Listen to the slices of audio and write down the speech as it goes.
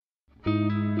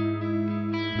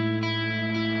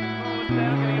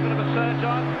down, getting a bit of a surge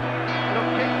on.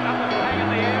 Little kick up and hang in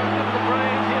the air. It's a little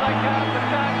breeze. Here they come. The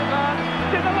charge is on.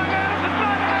 Did the look out? It's a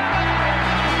try.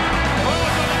 Oh,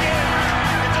 it's on again.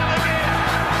 It's on again.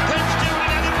 Let's do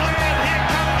another plan. Here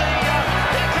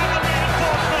come the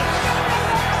reinforcements.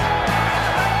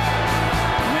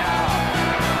 Now,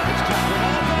 it's just the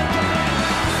ball goes to the end.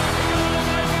 Got it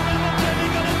away from Hamilton. He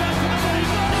got it back to the lead.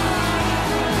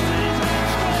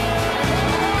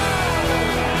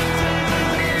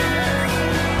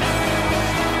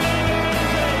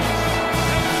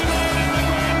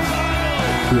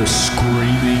 The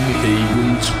Screaming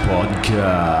Eagles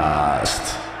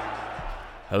Podcast.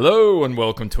 Hello and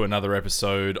welcome to another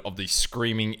episode of the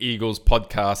Screaming Eagles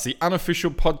Podcast, the unofficial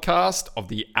podcast of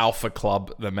the Alpha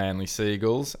Club, the Manly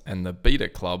Seagulls, and the Beta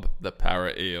Club, the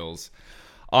Para Eels.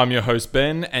 I'm your host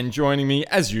Ben, and joining me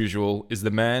as usual is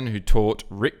the man who taught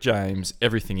Rick James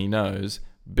everything he knows,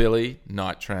 Billy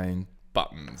Night Train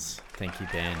Buttons. Thank you,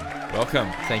 Ben. Welcome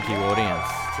Thank you, audience.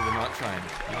 to the Night Train.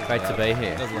 Great to be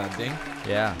here. Does a loud ding.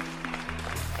 Yeah.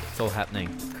 It's all happening.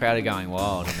 Crowd are going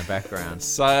wild in the background.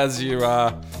 So as you, if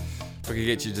I could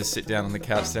get you to just sit down on the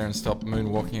couch there and stop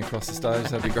moonwalking across the stage,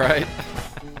 that'd be great.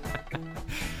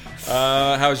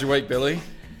 How was your week, Billy?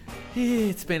 Yeah,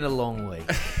 it's been a long week.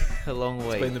 A long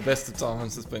week. It's been the best of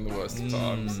times, it's been the worst of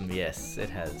times. Yes,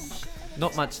 it has.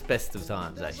 Not much best of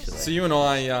times, actually. So you and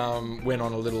I went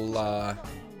on a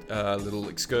little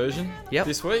excursion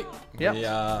this week.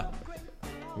 Yep.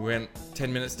 We went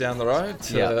 10 minutes down the road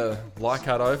to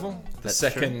Leichhardt Oval, the That's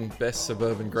second best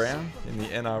suburban ground in the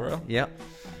NRL. Yep.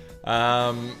 We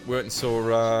went and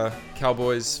saw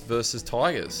Cowboys versus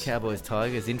Tigers. Cowboys,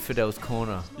 Tigers, Infidels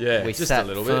Corner. Yeah, we just sat a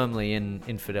little bit. firmly in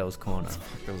Infidels Corner.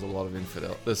 There was a lot of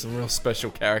infidel. There's some real special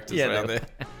characters around there.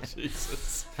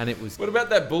 Jesus. And it was... What about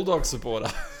that Bulldog supporter?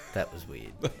 That was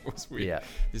weird. That was weird. Yeah.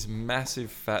 This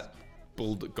massive fat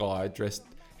bulldog guy dressed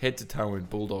head to toe in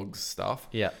Bulldogs stuff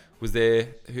Yeah. was there,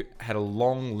 who had a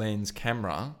long lens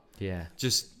camera Yeah.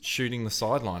 just shooting the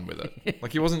sideline with it.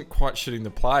 Like he wasn't quite shooting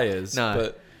the players, No.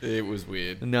 but it was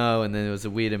weird. No, and then there was a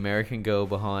weird American girl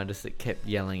behind us that kept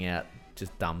yelling out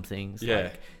just dumb things. Yeah.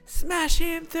 Like, smash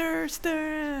him,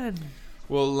 Thurston!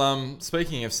 Well,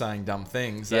 speaking of saying dumb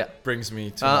things, that brings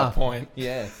me to my point.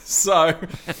 Yeah. So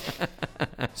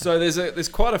there's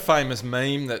quite a famous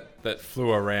meme that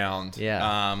flew around. Yeah.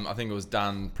 I think it was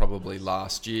done probably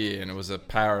last year, and it was a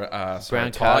Brown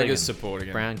Tigers cardigan. supporting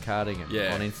him, Brown cardigan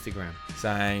Yeah. on Instagram.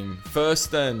 saying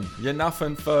 "Thurston, you're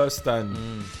nothing,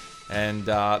 Thurston." And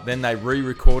then they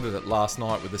re-recorded it last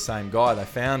night with the same guy. They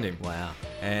found him. Wow.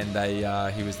 And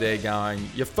he was there going,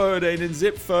 "You're 13 and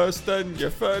zip, Thurston. You're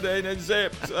 13 and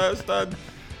zip, Thurston,"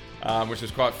 which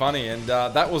was quite funny. And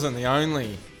that wasn't the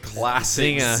only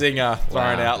classic zinger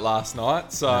thrown Wow. out last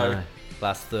night. So No,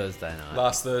 last Thursday night.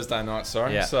 last Thursday night,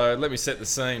 sorry. Yeah. So let me set the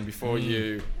scene before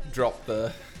you drop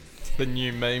the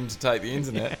new meme to take the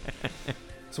internet.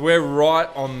 So we're right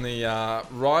on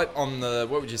the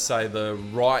what would you say, the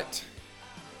right,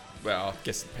 well, I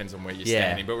guess it depends on where you're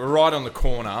standing, but we're right on the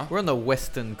corner. We're on the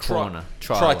western corner.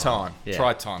 Try time. Yeah.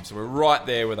 Try time. So we're right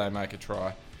there where they make a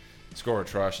try. Score a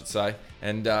try, I should say.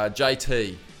 And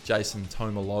Jason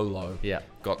Tomalolo,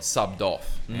 got subbed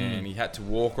off. And he had to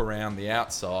walk around the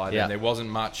outside. Yeah. And there wasn't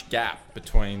much gap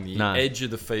between the No. edge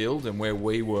of the field and where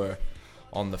we were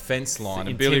on the fence line.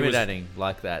 And Intimidating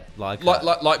like that. Like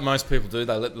most people do,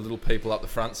 they let the little people up the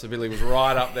front. So Billy was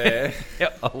right up there.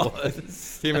 I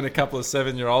was. Him and a couple of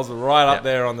 7-year-olds were right up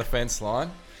there on the fence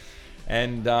line.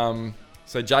 And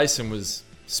so Jason was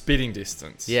spitting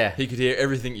distance. Yeah. He could hear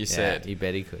everything you said. You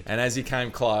bet he could. And as he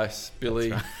came close,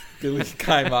 Billy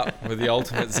came up with the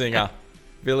ultimate zinger.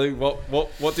 Billy,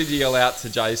 what did you yell out to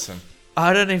Jason?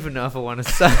 I don't even know if I want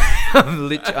to say.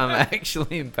 I'm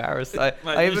actually embarrassed. Mate,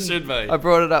 you should be. I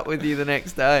brought it up with you the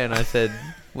next day, and I said,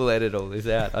 "We'll edit all this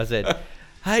out." I said,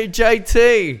 "Hey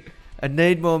JT, I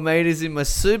need more meters in my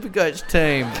Supercoach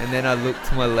team." And then I looked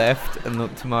to my left and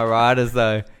looked to my right as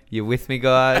though, "You with me,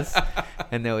 guys?"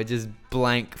 And there were just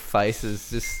blank faces,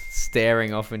 just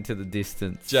staring off into the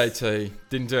distance. JT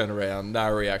didn't turn around, no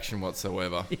reaction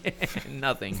whatsoever. Yeah,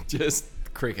 nothing. Just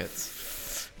crickets.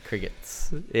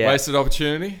 Yeah. Wasted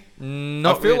opportunity.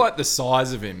 Not I feel really. like the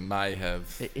size of him may have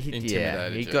intimidated Yeah,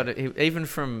 he you. got it. Even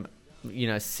from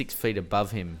 6 feet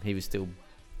above him, he was still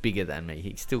bigger than me.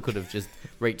 He still could have just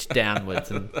reached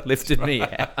downwards and lifted me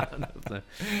out.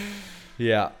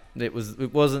 Yeah, it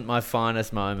wasn't my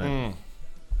finest moment.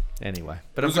 Anyway,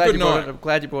 but I'm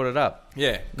glad you brought it up.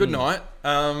 Yeah, good night.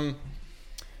 Now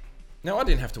I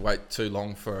didn't have to wait too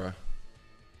long for a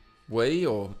wee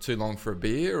or too long for a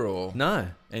beer or No.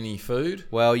 any food.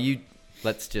 Well, you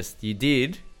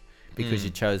did because you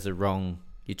chose the wrong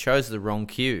You chose the wrong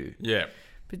cue. Yeah.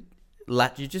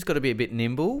 But you just got to be a bit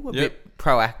nimble, a bit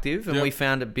proactive, and we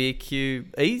found a beer queue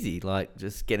easy, like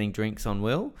just getting drinks on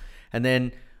Will. And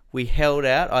then we held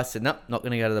out. I said, nope, not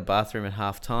going to go to the bathroom at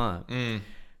half time. And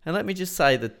let me just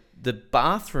say that the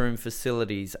bathroom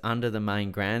facilities under the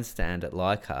main grandstand at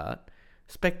Leichhardt,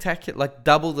 spectacular, like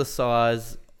double the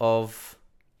size of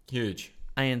Huge.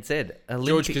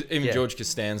 ANZ. George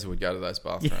Costanza would go to those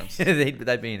bathrooms.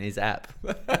 They'd be in his app.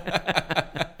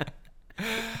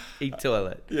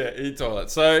 E-toilet. Yeah, e-toilet.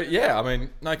 So, yeah, I mean,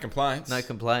 no complaints. No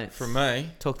complaints. From me.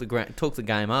 Talk the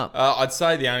game up. I'd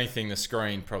say the only thing, the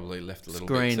screen probably left a little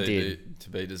bit to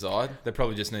be desired. They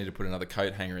probably just need to put another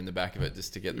coat hanger in the back of it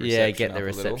just to get the reception get the up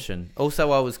reception. A little.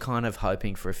 Also, I was kind of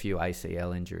hoping for a few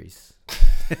ACL injuries.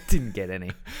 Didn't get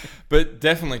any. But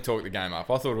definitely talk the game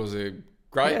up. I thought it was a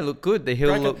great... Yeah, looked good. The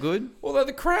hill looked good. Although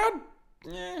the crowd...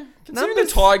 Yeah. Considering the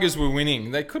Tigers were winning,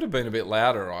 they could have been a bit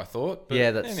louder, I thought.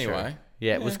 But that's anyway. True.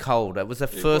 Yeah, it was cold. It was the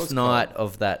first night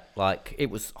of that, like,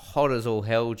 it was hot as all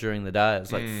hell during the day. It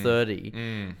was like 30.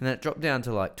 And then it dropped down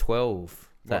to like 12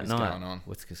 that night. What is going on?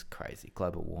 What's just crazy?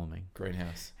 Global warming.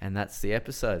 Greenhouse. And that's the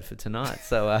episode for tonight.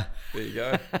 So, there you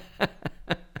go.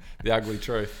 The ugly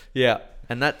truth. Yeah.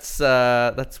 And that's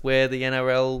where the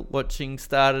NRL watching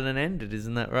started and ended,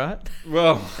 isn't that right?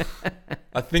 Well,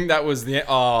 I think that was the...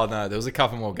 Oh, no, there was a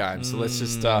couple more games. So let's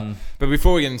just... But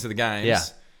before we get into the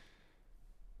games,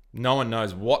 no one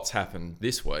knows what's happened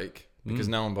this week because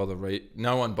no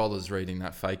one bothers reading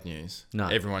that fake news. No.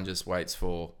 Everyone just waits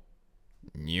for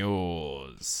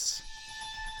news.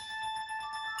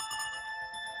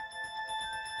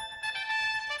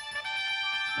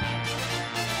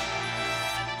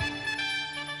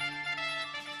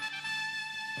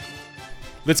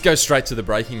 Let's go straight to the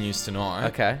breaking news tonight.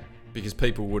 Okay. Because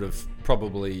people would have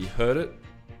probably heard it.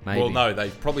 Maybe. Well, no,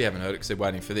 they probably haven't heard it because they're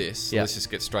waiting for this. So Yeah. let's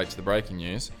just get straight to the breaking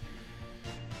news.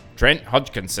 Trent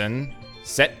Hodgkinson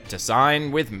set to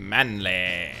sign with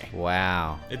Manly.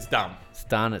 Wow. It's done. It's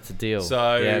done. It's a deal. So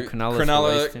Cronulla's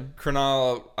released him.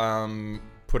 Cronulla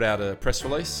put out a press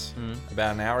release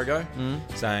about an hour ago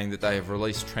saying that they have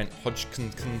released Trent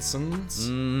Hodgkinson's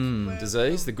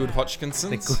disease, the good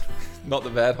Hodgkinsons, not the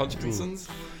bad Hodgkinsons.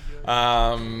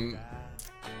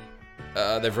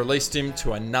 They've released him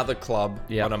to another club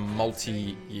on a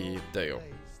multi-year deal.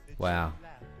 Wow.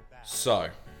 So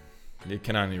it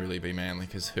can only really be Manly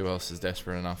because who else is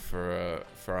desperate enough for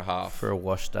a half For a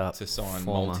washed up to sign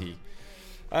former. multi?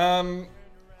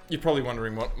 You're probably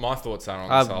wondering what my thoughts are on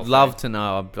this whole I'd thing. love to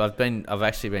know. I've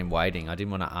actually been waiting. I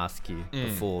didn't want to ask you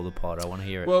before the pod. I want to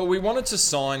hear it. Well, we wanted to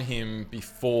sign him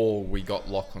before we got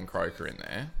Lachlan Croker in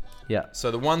there. Yeah.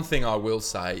 So the one thing I will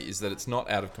say is that it's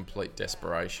not out of complete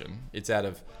desperation. It's out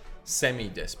of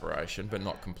semi-desperation, but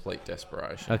not complete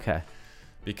desperation. Okay.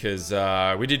 Because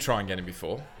we did try and get him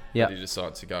before. Yeah. But he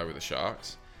decided to go with the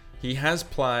Sharks. He has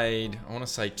played, I want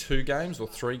to say 2 games or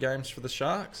 3 games for the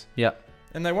Sharks. Yeah.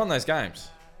 And they won those games.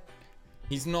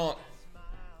 He's not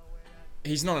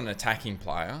an attacking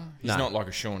player. He's not like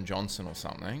a Sean Johnson or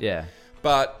something. Yeah.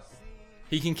 But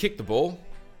he can kick the ball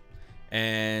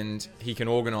and he can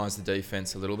organise the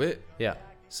defence a little bit. Yeah.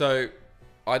 So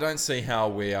I don't see how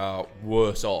we are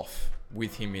worse off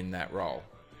with him in that role.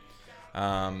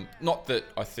 Not that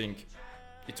I think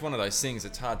it's one of those things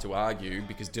that's hard to argue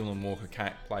because Dylan Walker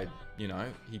played,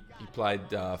 he played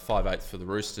 5/8 for the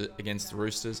Roosters against the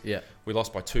Roosters. Yeah. We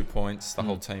lost by 2 points. The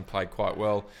whole team played quite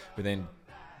well. We then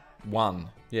won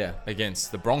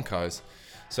against the Broncos.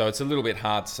 So it's a little bit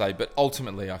hard to say, but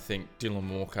ultimately I think Dylan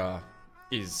Walker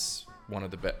is one of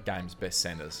the game's best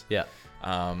centres. Yeah.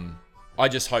 I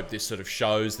just hope this sort of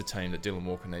shows the team that Dylan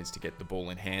Walker needs to get the ball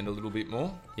in hand a little bit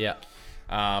more. Yeah.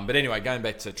 But anyway, going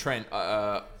back to Trent,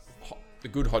 the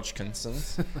good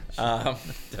Hodgkinsons.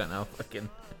 Don't know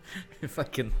if I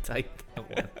can take that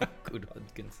one. Good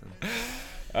Hodgkinson.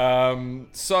 I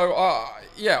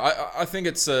think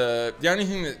it's the only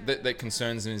thing that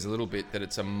concerns me is a little bit that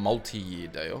it's a multi-year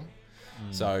deal.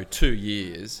 So 2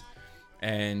 years.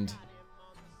 And,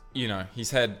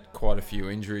 he's had quite a few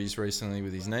injuries recently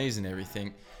with his knees and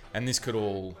everything. And this could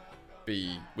all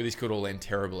end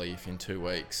terribly if in 2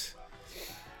 weeks.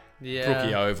 Yeah.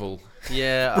 Brookie Oval.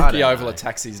 Yeah. Brookie Oval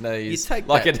attacks his knees. You take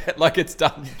like it's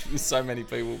done with so many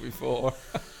people before.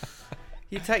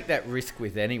 You take that risk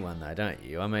with anyone, though, don't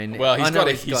you? I mean, well, I know got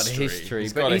a he's got history,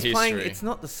 He's but got he's a history. playing. It's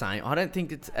not the same. I don't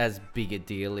think it's as big a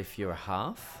deal if you're a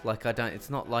half. Like It's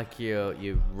not like you're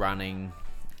running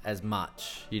as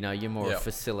much. You're more a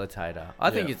facilitator.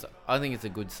 I think it's a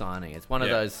good signing. It's one of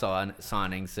those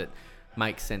signings that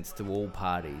makes sense to all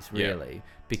parties, really,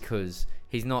 because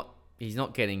he's not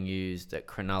getting used at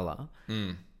Cronulla.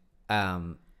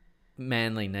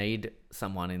 Manly need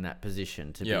someone in that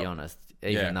position, to be Yep. honest,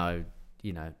 even though,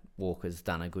 Walker's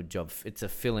done a good job. It's a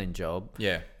fill-in job.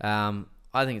 Yeah.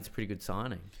 I think it's a pretty good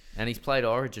signing. And he's played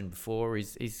Origin before.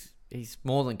 He's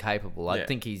more than capable. I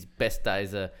think his best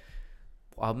days are...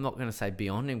 I'm not going to say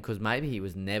beyond him, because maybe he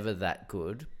was never that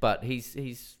good, but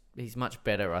he's much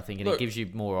better, I think, and it gives you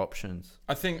more options.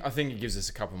 I think it gives us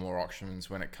a couple more options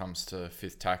when it comes to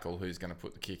fifth tackle, who's going to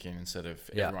put the kick in instead of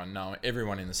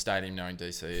everyone in the stadium knowing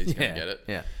DC is going to get it.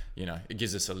 Yeah. It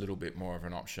gives us a little bit more of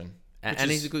an option.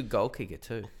 And he's a good goal kicker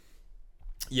too.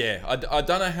 Yeah, I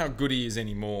don't know how good he is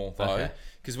anymore, though,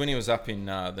 because when he was up in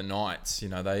the Knights,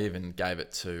 they even gave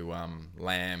it to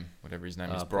Lamb, whatever his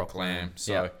name is, Brock Lamb.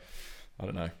 So, I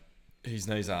don't know. His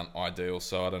knees aren't ideal,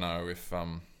 so I don't know if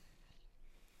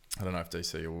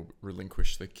DC will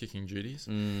relinquish the kicking duties.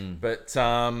 But,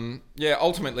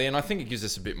 ultimately, and I think it gives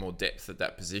us a bit more depth at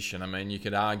that position. I mean, you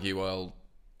could argue, well,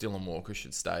 Dylan Walker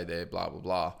should stay there, blah, blah,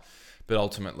 blah. But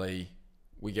ultimately,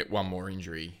 we get one more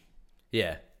injury.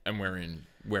 Yeah. And we're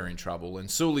in trouble. And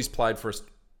Sully's played for us.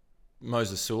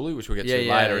 Moses Sully, which we'll get to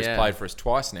later, has played for us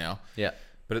twice now. Yeah.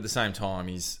 But at the same time,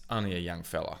 he's only a young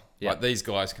fella. Yeah. Like, these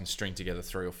guys can string together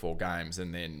 3 or 4 games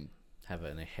and then have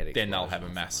a headache. Then they'll have a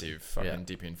massive fucking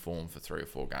dip in form for 3 or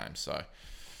 4 games. So,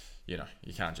 you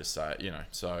can't just say it,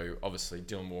 So, obviously,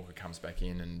 Dylan Walker comes back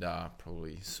in and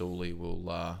probably Sully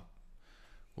will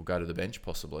go to the bench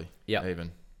possibly. Yeah.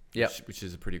 Even. Yeah. Which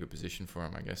is a pretty good position for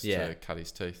him, I guess, to cut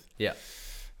his teeth. Yeah.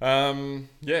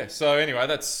 So anyway,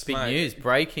 that's big news,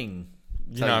 breaking.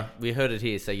 So we heard it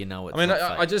here, so it's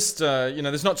I just,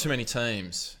 there's not too many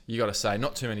teams, you got to say,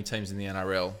 not too many teams in the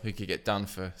NRL who could get done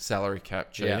for salary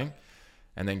cap cheating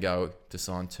and then go to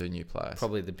sign 2 new players.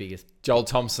 Probably the biggest. Joel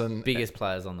Thompson. Biggest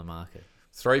players on the market.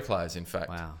 3 players, in fact.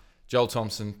 Wow. Joel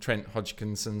Thompson, Trent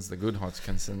Hodgkinsons, the good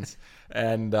Hodgkinsons,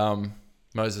 and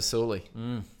Moses Sully.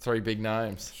 3 big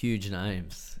names. Huge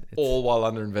names. All while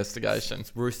under investigation.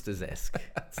 It's Roosters-esque.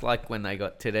 It's like when they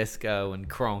got Tedesco and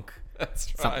Cronk. That's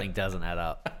right. Something doesn't add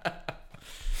up.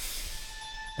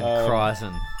 And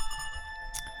Crichton.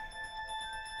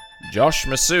 Josh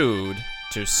Massoud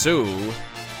to sue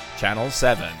Channel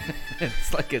 7.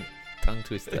 It's like a tongue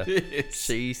twister.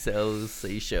 She sells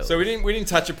seashells. So we didn't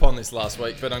touch upon this last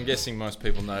week, but I'm guessing most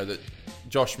people know that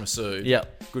Josh Massoud,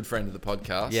 good friend of the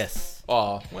podcast. Yes.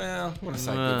 Oh, well, I want to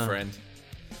say good friend.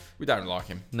 We don't like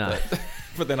him. No.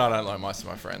 But then I don't like most of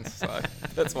my friends, so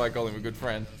that's why I call him a good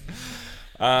friend.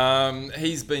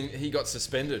 He got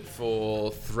suspended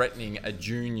for threatening a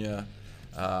junior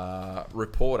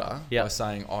reporter by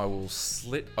saying, "I will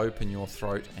slit open your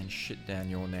throat and shit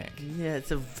down your neck." Yeah, it's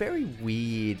a very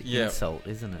weird insult,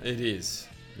 isn't it? It is.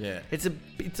 Yeah.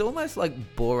 It's almost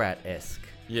like Borat-esque.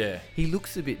 Yeah. He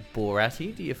looks a bit Borat-y,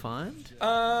 do you find?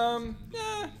 Yeah.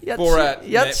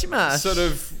 Yatshimash. Sort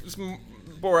of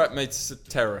Borat meets a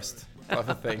terrorist type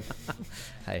of thing.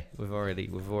 Hey, we've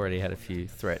already had a few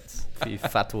threats, a few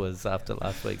fatwas after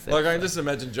last week's episode. Like, I can just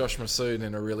imagine Josh Massoud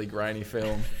in a really grainy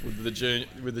film with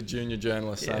the junior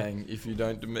journalist saying, "If you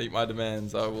don't meet my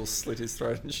demands, I will slit his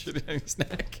throat and shoot in his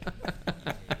neck."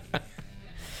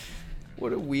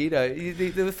 What a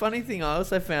weirdo. The funny thing I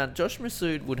also found, Josh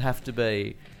Massoud would have to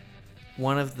be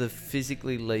one of the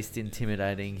physically least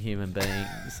intimidating human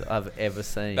beings I've ever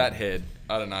seen. That head,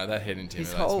 I don't know, that head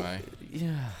intimidates me.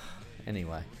 Yeah.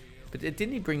 Anyway. But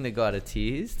didn't he bring the guy to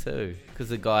tears too? Because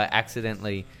the guy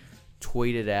accidentally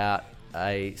tweeted out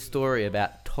a story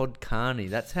about Todd Carney.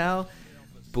 That's how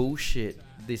bullshit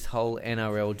this whole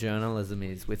NRL journalism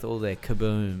is, with all their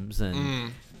kabooms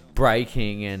and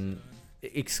breaking and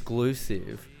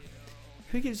exclusive.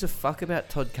 Who gives a fuck about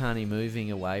Todd Carney moving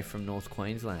away from North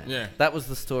Queensland? Yeah. That was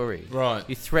the story. Right.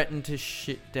 You threatened to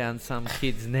shit down some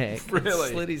kid's neck.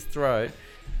 Really? Slit his throat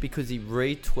because he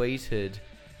retweeted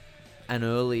an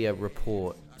earlier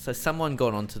report. So someone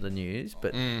got onto the news,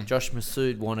 but Josh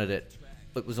Massoud wanted it.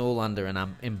 It was all under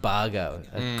an embargo,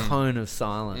 a cone of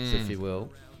silence, if you will.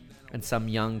 And some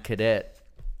young cadet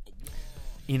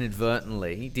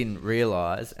inadvertently didn't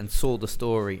realise and saw the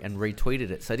story and retweeted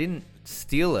it. So didn't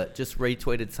steal it, just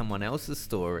retweeted someone else's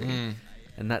story.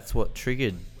 And that's what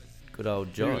triggered good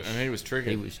old Josh. And he was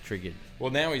triggered. He was triggered.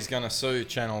 Well, now he's going to sue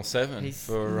Channel 7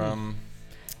 for...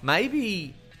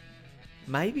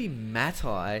 Maybe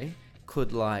Matai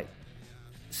could, like,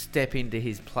 step into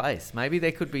his place. Maybe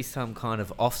there could be some kind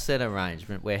of offset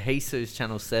arrangement where he sues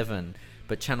Channel 7,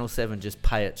 but Channel 7 just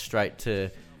pay it straight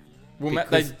to... Well,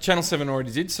 Channel 7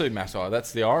 already did sue Matai.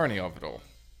 That's the irony of it all.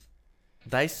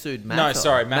 They sued Matai. No,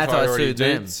 sorry, Matai already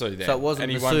did sue them. So it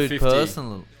wasn't sued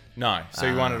personally. No, so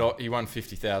he won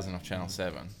 $50,000 off Channel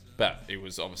 7. But it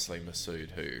was obviously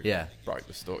Masood who broke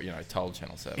the story, told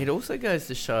Channel 7. It also goes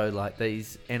to show, like,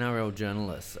 these NRL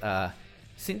journalists,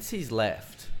 since he's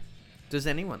left, does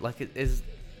anyone,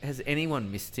 has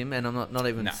anyone missed him? And I'm not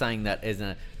even saying that as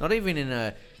not even in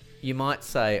a, you might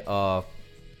say, oh,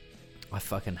 I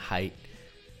fucking hate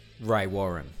Ray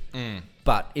Warren.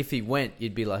 But if he went,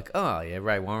 you'd be like, oh, yeah,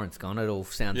 Ray Warren's gone. It all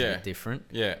sounds a bit different.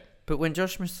 Yeah. But when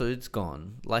Josh Masood's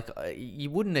gone, like, you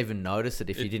wouldn't even notice it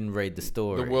if you didn't read the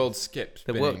story. The world skipped.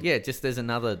 Just there's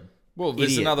another. Well,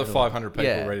 there's another 500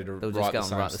 people ready to write the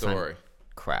same story.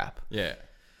 Crap. Yeah.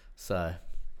 So,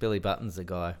 Billy Button's the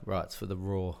guy writes for the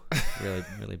Raw, really,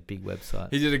 really big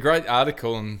website. He did a great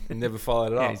article and never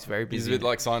followed it up. He's very busy. He's a bit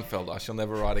like Seinfeld. I shall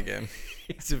never write again.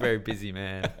 He's a very busy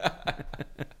man.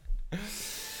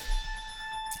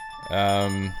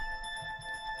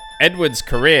 Edwards'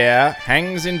 career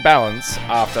hangs in balance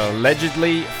after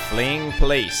allegedly fleeing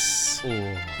police.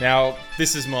 Ooh. Now,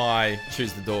 this is my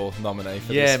Choose the Door nominee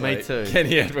for this week. Yeah, me too.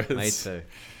 Kenny Edwards. Me too.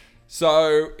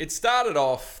 So, it started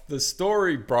off, the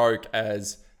story broke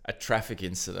as a traffic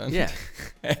incident. Yeah.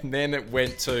 And then it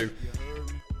went to,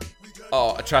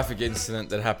 a traffic incident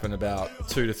that happened about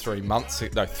 3 months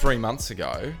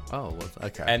ago. Oh,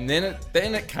 okay. And then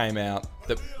it came out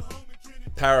that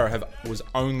Para was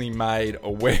only made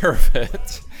aware of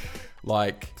it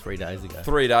like 3 days ago.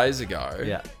 3 days ago.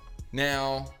 Yeah.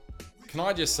 Now, can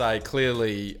I just say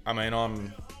clearly, I mean,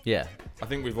 I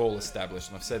think we've all established,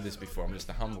 and I've said this before, I'm just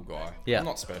a humble guy. Yeah. I'm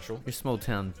not special. You're a small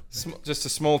town. Just a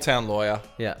small town lawyer.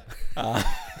 Yeah.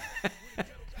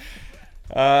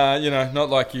 Not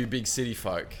like you big city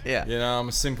folk. Yeah. I'm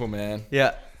a simple man.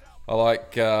 Yeah. I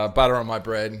like butter on my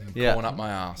bread and corn up my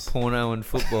ass. Porno and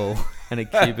football and a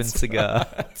Cuban cigar.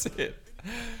 That's it.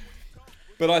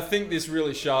 But I think this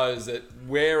really shows that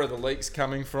where are the leaks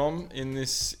coming from in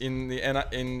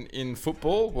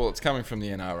football? Well, it's coming from the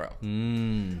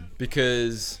NRL.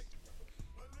 Because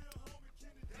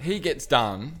he gets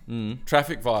done,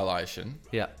 traffic violation.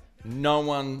 Yeah. No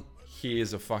one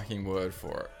hears a fucking word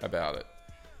for it about it.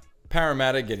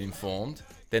 Parramatta get informed.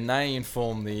 Then they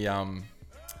inform the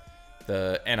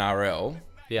NRL.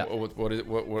 Yeah.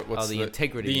 What's the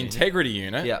integrity unit. Integrity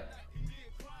unit. Yeah.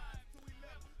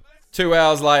 2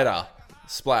 hours later,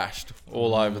 splashed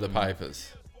all over the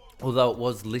papers. Although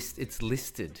it's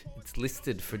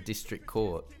listed for district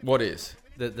court. What is?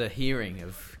 The hearing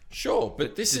of. Sure,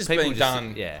 but this has been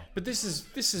done. Yeah. But this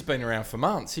has been around for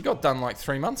months. He got done like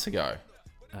 3 months ago.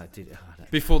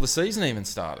 Before the season even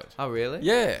started. Oh, really?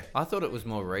 Yeah. I thought it was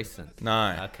more recent.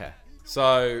 No. Okay.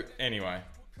 So anyway,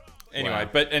 Wow.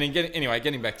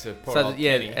 getting back to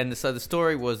Kenny. So the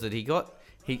story was that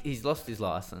he's lost his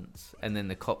license, and then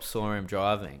the cops saw him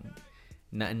driving,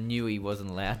 and knew he wasn't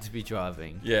allowed to be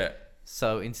driving. Yeah.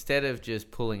 So instead of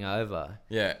just pulling over,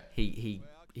 yeah, he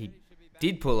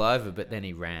did pull over, but then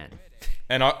he ran.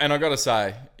 And I got to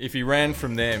say, if he ran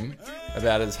from them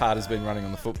about as hard as been running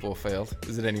on the football field,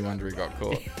 is it any wonder he got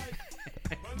caught?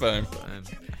 Boom.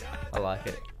 I like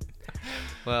it.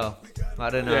 Well, I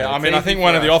don't know. Yeah, I mean, I think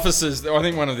one of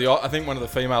the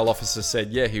female officers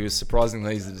said, yeah, he was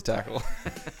surprisingly easy to tackle.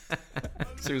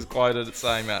 She was quoted at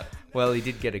saying that. Well, he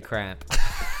did get a cramp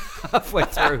halfway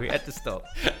through. He had to stop.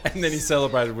 And then he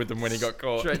celebrated with them when he got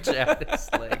caught. Stretch out his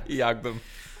legs. He hugged them.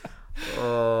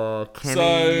 Oh,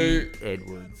 Kenny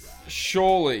Edwards.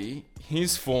 Surely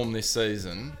his form this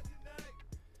season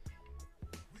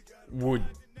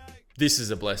this is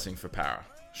a blessing for Para.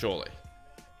 Surely.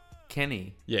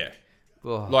 Kenny. Yeah.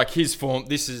 Oh. Like his form,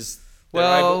 this is...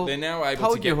 They're now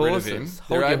able to get rid of him.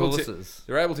 They're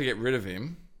able to get rid of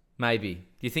him. Maybe. Do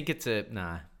you think it's a...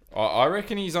 Nah. I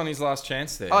reckon he's on his last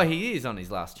chance there. Oh, he is on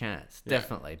his last chance.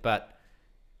 Definitely. But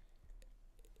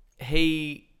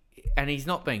he's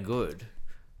not been good.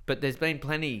 But there's been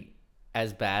plenty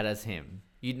as bad as him.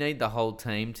 You'd need the whole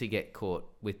team to get caught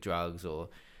with drugs or...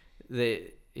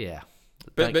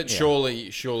 But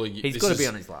surely he's got to be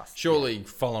on his last. Surely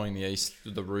following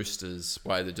the Roosters'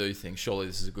 way to do things, surely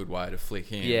this is a good way to flick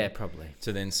him. Yeah, probably.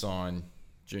 To then sign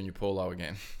Junior Paulo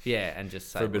again. Yeah, and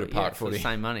just say for a bit of park footy for the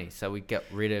same money. So we get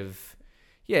rid of.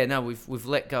 Yeah, no, we've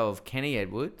let go of Kenny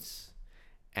Edwards,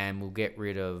 and we'll get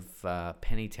rid of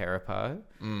Penny Terapo,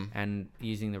 and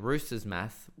using the Roosters'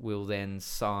 math, we'll then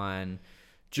sign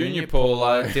Junior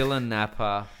Paulo, Dylan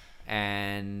Napa,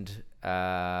 and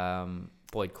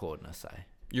Boyd Corden, I say.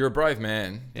 You're a brave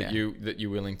man that you're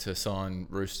willing to sign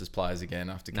Roosters players again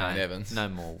after Kane Evans. No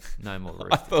more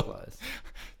Roosters players.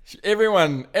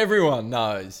 Everyone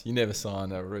knows you never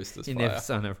sign a Roosters player. You never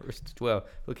sign a Roosters. Well,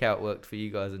 look how it worked for you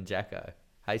guys and Jacko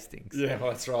Hastings. Yeah,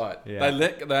 that's right. Yeah.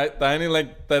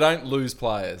 They don't lose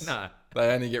players. No,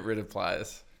 they only get rid of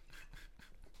players.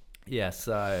 Yeah,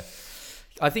 so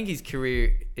I think his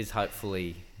career is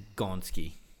hopefully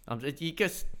gonski.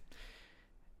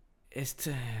 It's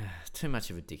too much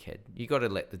of a dickhead. You got to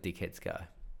let the dickheads go.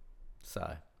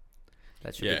 So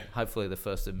that should be hopefully the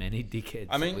first of many dickheads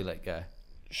that we let go.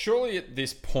 Surely at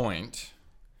this point,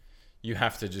 you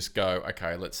have to just go,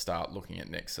 okay, let's start looking at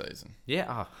next season.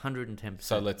 Yeah, 110%.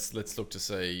 So let's look to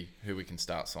see who we can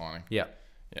start signing. Yeah.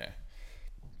 Yeah.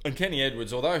 And Kenny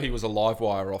Edwards, although he was a live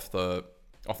wire off the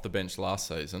bench last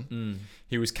season,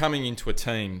 he was coming into a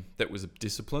team that was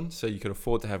disciplined, so you could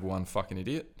afford to have one fucking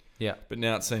idiot. Yeah. But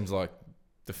now it seems like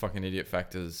the fucking idiot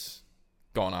factor's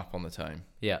gone up on the team.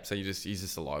 Yeah. So he's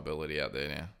just a liability out there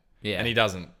now. Yeah. And he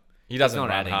doesn't not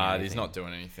run adding hard. anything. He's not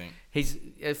doing anything. He's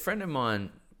a friend of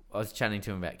mine. I was chatting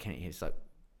to him about Kenny. He's like,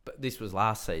 but this was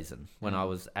last season when I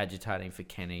was agitating for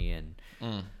Kenny and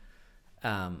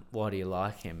why do you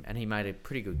like him? And he made a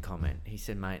pretty good comment. He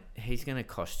said, mate, he's going to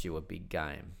cost you a big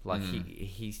game. Like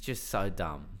he's just so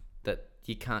dumb that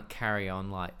you can't carry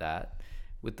on like that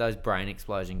with those brain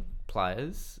explosion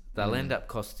players. They'll end up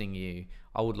costing you.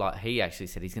 He actually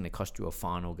said he's going to cost you a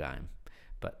final game,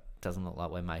 but doesn't look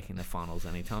like we're making the finals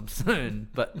anytime soon.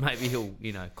 But maybe he'll,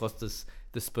 cost us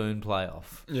the spoon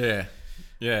playoff. Yeah.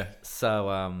 Yeah. So,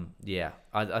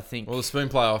 I think... Well, the spoon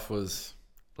playoff was...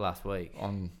 last week.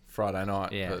 On Friday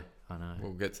night. Yeah, but I know.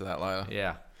 We'll get to that later.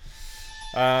 Yeah.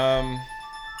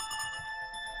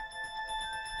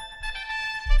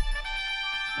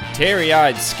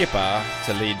 Teary-eyed skipper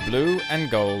to lead blue and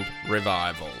gold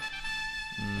revival.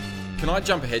 Can I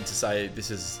jump ahead to say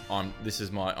I'm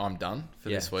done for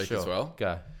this week as well?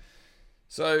 Go.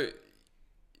 So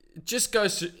it just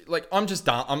goes to I'm just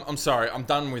done. I'm sorry. I'm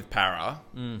done with Para.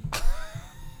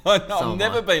 I've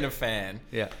never been a fan.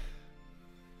 Yeah.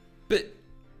 But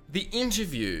the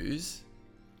interviews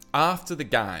after the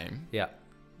game,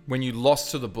 when you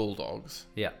lost to the Bulldogs,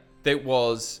 there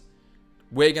was,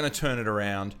 we're going to turn it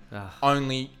around.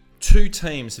 Only 2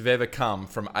 teams have ever come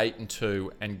from 8-2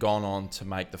 and gone on to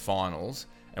make the finals,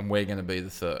 and we're going to be the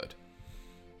 3rd.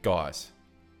 Guys.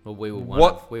 Well, we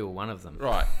were one of them.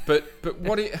 Right. But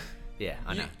what yeah,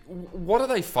 I know. What are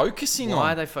they focusing on?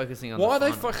 Why are they focusing on Why the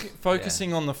are finals? they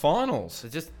focusing on the finals?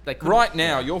 They right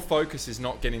now, your focus is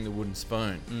not getting the wooden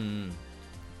spoon.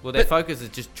 Well, their focus is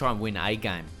just try and win a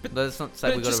game. But let's not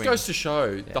say it just goes to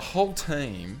show the whole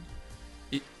team.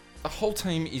 The whole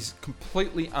team is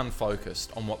completely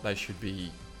unfocused on what they should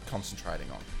be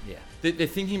concentrating on. Yeah. They're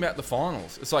thinking about the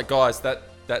finals. It's like, guys, that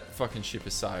fucking ship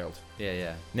has sailed.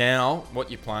 Yeah. Now,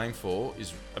 what you're playing for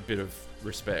is a bit of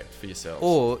respect for yourselves.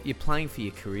 Or you're playing for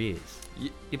your careers.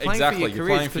 You're playing exactly. for your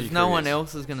careers because no one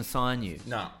else is going to sign you.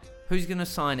 No. Who's going to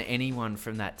sign anyone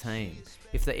from that team?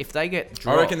 If they get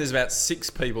dropped, I reckon there's about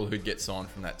 6 people who'd get signed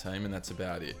from that team, and that's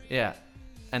about it. Yeah.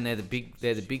 And they're the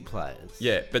big players.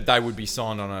 Yeah, but they would be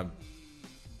signed on a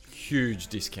huge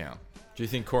discount. Do you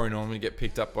think Corey Norman would get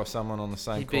picked up by someone on the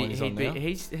same coin he's on now?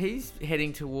 He's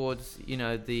heading towards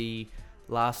the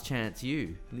last chance he's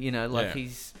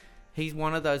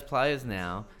one of those players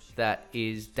now that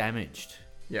is damaged.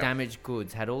 Yep. Damaged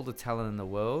goods, had all the talent in the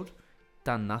world,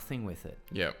 done nothing with it.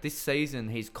 Yeah. This season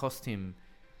he's cost him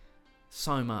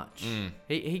so much.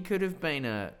 He could have been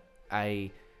a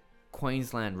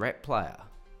Queensland rep player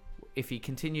if he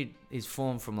continued his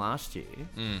form from last year.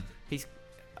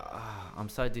 I'm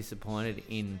so disappointed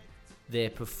in their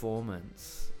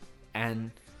performance,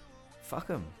 and fuck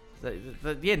them. Don't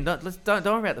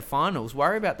worry about the finals.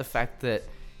 Worry about the fact that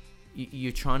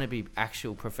you're trying to be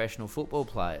actual professional football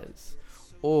players,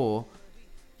 or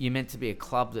you're meant to be a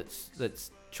club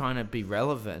that's trying to be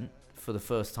relevant for the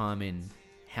first time in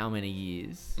how many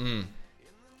years,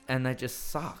 and they just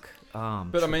suck.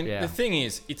 The thing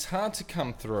is, it's hard to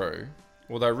come through.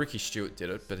 Although Ricky Stewart did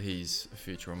it, but he's a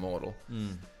future immortal.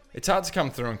 It's hard to come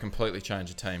through and completely change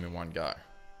a team in one go,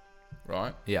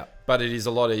 right? Yeah. But it is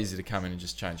a lot easier to come in and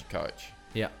just change a coach.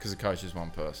 Yeah. Because the coach is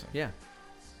one person. Yeah.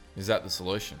 Is that the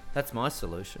solution? That's my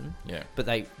solution. Yeah. But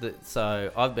I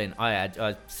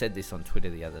said this on Twitter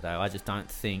the other day. I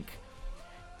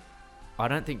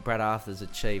don't think Brad Arthur's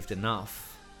achieved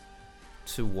enough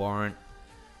to warrant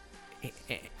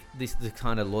the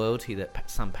kind of loyalty that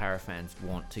some Para fans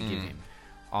want to give him.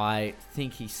 I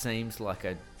think he seems like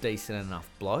a decent enough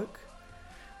bloke,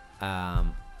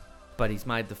 but he's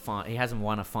made he hasn't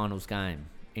won a finals game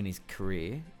in his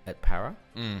career at Para.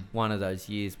 One of those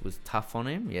years was tough on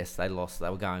him. Yes, they lost. They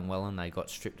were going well and they got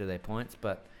stripped of their points.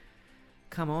 But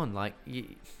come on,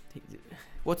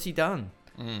 what's he done?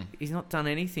 He's not done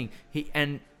anything.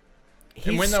 And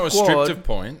when they were stripped of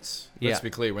points, let's be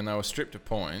clear, when they were stripped of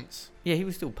points... Yeah, he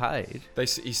was still paid.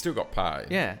 He still got paid.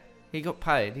 Yeah, he got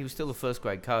paid. He was still a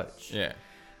first-grade coach. Yeah.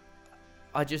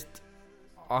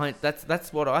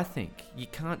 that's what I think. You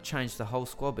can't change the whole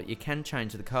squad, but you can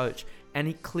change the coach. And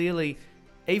he clearly,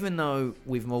 even though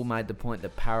we've all made the point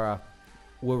that Para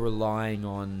were relying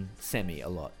on Semi a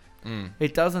lot,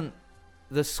 it doesn't.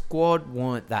 The squad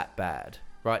weren't that bad,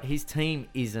 right? His team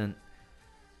isn't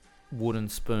wooden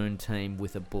spoon team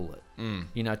with a bullet.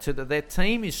 You know, their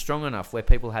team is strong enough where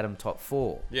people had him top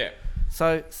 4. Yeah.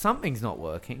 So something's not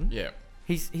working. Yeah.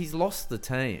 He's lost the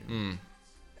team.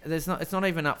 It's not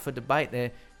even up for debate.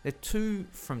 They're 2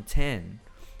 from 10,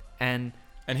 and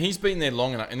he's been there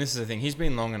long enough. And this is the thing: he's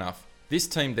been long enough. This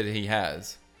team that he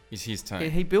has is his team.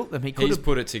 he built them. He's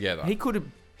put it together. He could have.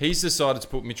 He's decided to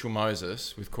put Mitchell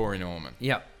Moses with Corey Norman.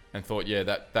 Yep. And thought, yeah,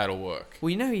 that'll work.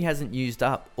 Well, you know, he hasn't used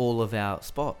up all of our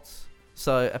spots.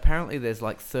 So apparently there's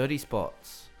like 30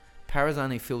 spots. Para's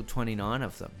only filled 29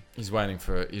 of them. He's waiting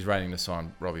to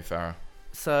sign Robbie Farah.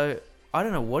 So I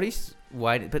don't know what he's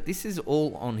waiting, but this is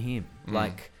all on him.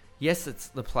 Like, yes, it's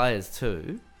the players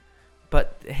too,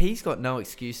 but he's got no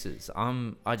excuses.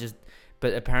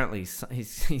 But apparently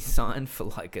he's signed for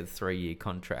like a 3-year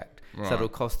contract, right. So it'll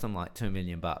cost them like $2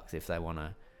 million if they want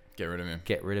to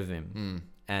get rid of him.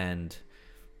 And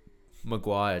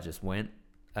Maguire just went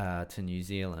to New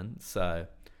Zealand, so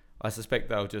I suspect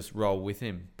they'll just roll with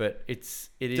him. But it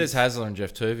is. Des Hasler and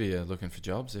Jeff Turvey are looking for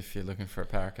jobs if you're looking for a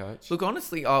para coach. Look,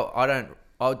 honestly, I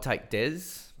would take Des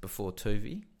before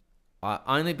Turvey,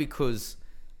 only because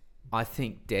I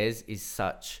think Des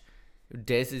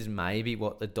is maybe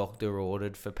what the doctor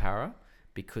ordered for para,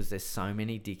 because there's so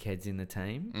many dickheads in the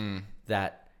team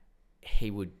that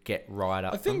he would get right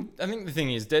up. I think the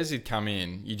thing is, Des would come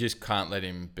in. You just can't let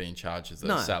him be in charge of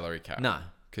the salary cap. No,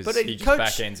 because he just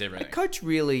back ends everything. A coach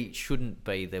really shouldn't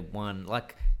be the one,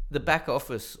 like the back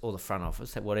office or the front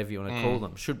office, whatever you want to call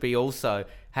them, should be also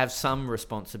have some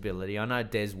responsibility. I know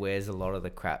Des wears a lot of the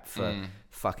crap for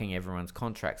fucking everyone's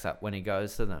contracts up when he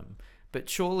goes to them, but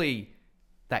surely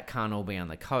that can't all be on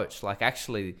the coach. Like,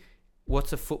 actually,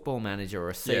 what's a football manager or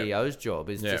a CEO's job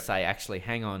is to say, actually,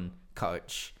 hang on,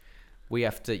 coach.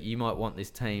 You might want this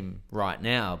team right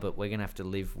now, but we're going to have to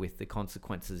live with the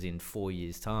consequences in 4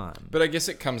 years' time. But I guess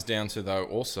it comes down to, though,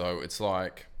 also, it's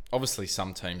like, obviously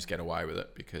some teams get away with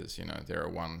it because, you know, they're a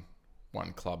one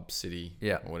club city,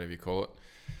 or whatever you call it.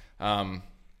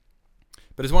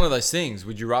 But it's one of those things.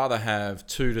 Would you rather have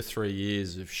 2 to 3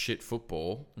 years of shit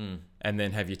football and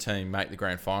then have your team make the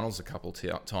grand finals a couple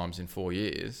times in 4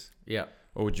 years? Yeah.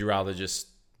 Or would you rather just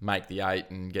make the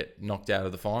 8 and get knocked out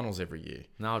of the finals every year?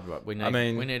 No, we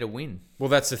need a win. Well,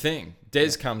 that's the thing.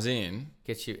 Des comes in,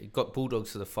 got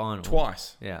Bulldogs to the final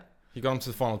twice. Yeah, he got them to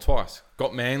the final twice.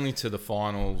 Got Manly to the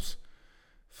finals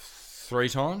 3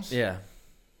 times. Yeah,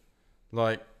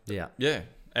 yeah.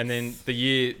 And then the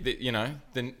year that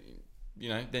then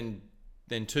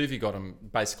Tuvey got him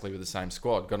basically with the same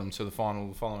squad. Got him to the final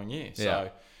the following year.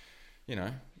 So,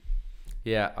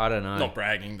 Yeah, I don't know. Not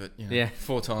bragging, but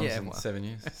 4 times in 7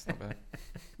 years. It's not bad.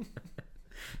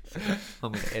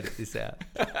 I'm going to edit this out.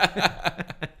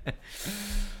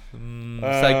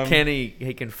 So Kenny,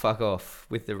 he can fuck off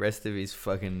with the rest of his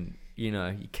fucking,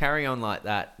 you carry on like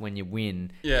that when you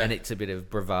win, and it's a bit of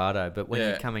bravado. But when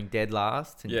you're coming dead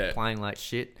last and you're playing like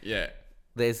shit,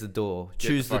 there's the door.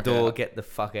 Choose the door, out. Get the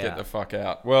fuck out. Get the fuck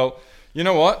out. Well, you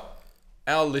know what?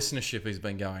 Our listenership has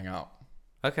been going up.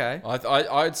 Okay.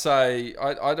 I'd say,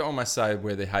 I'd almost say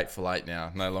we're the Hateful 8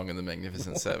 now, no longer the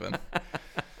Magnificent 7.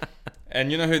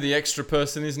 And you know who the extra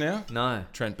person is now? No.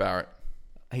 Trent Barrett.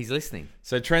 He's listening.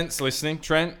 So Trent's listening.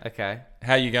 Trent. Okay.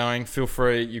 How you going? Feel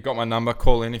free. You've got my number.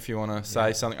 Call in if you want to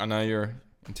say something. I know you're an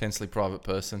intensely private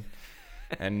person.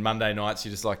 And Monday nights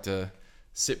you just like to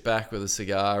sit back with a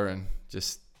cigar and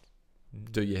just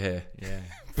do your hair. Yeah.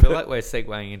 I feel like we're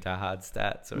segueing into hard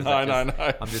stats. Or No.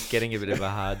 I'm just getting a bit of a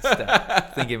hard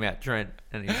stat. Thinking about Trent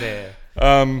and his hair.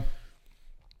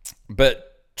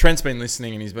 But Trent's been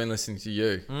listening and he's been listening to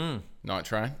you, Night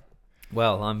Train.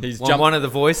 Well, I'm one of the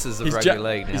voices of rugby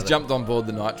league now. He's jumped on board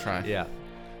the Night Train. Yeah.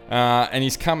 And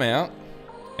he's come out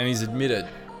and he's admitted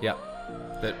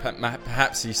that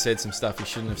perhaps he said some stuff he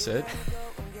shouldn't have said.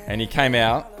 And he came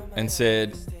out and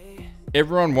said,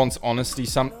 everyone wants honesty.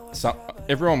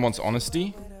 Everyone wants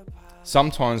honesty.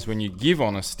 Sometimes when you give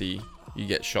honesty, you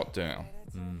get shot down.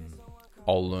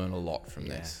 I'll learn a lot from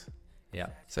this. Yeah.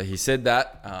 So he said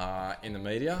that in the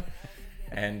media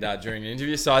and during an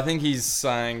interview. So I think he's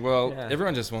saying,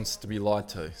 everyone just wants to be lied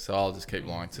to. So I'll just keep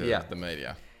lying to the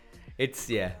media. It's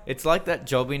like that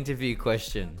job interview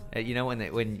question. You know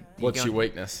when what's your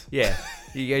weakness? Yeah,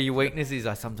 your weakness is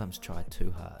I sometimes try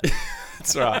too hard.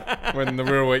 That's right. When the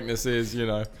real weakness is,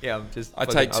 I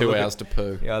take 2 hours to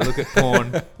poo. Yeah, I look at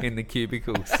porn in the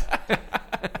cubicles.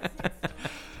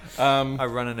 I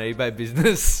run an eBay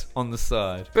business on the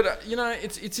side. But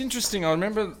it's interesting. I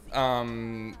remember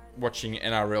watching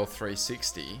NRL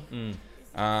 360, and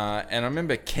I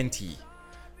remember Kenty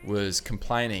was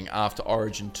complaining after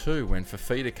Origin 2 when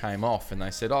Fafita came off, and they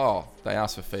said, they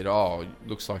asked Fafita,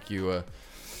 looks like you were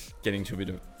getting to a bit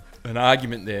of an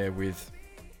argument there with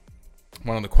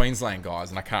one of the Queensland guys,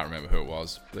 and I can't remember who it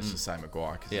was. Let's just say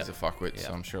Maguire, because he's a fuckwit,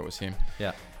 so I'm sure it was him.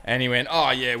 Yeah. And he went,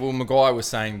 well, Maguire was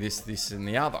saying this, and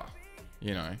the other,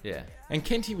 Yeah. And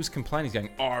Kenty was complaining, he's going,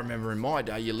 I remember in my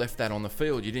day, you left that on the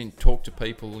field. You didn't talk to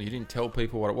people. You didn't tell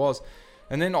people what it was.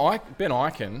 And then Ben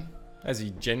Eichen, as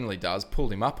he generally does,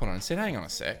 pulled him up on it and said, hang on a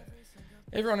sec.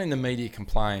 Everyone in the media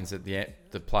complains that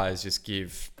the players just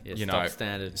give,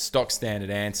 stock standard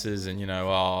answers and,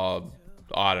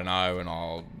 I don't know,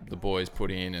 and the boys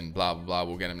put in and blah, blah, blah,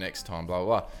 we'll get them next time, blah,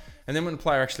 blah, blah. And then when the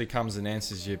player actually comes and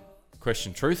answers your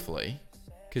question truthfully,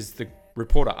 because the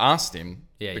reporter asked him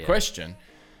the question,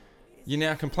 you're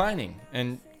now complaining.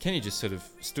 And Kenny just sort of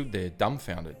stood there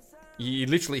dumbfounded. He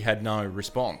literally had no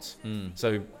response.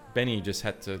 So Benny just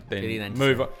had to then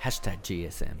move on.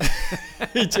 #GSM.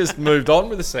 He just moved on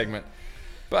with the segment.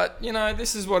 But,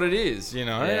 this is what it is,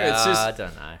 Yeah, it's just, I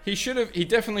don't know. He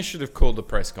definitely should have called the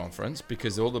press conference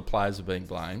because all the players are being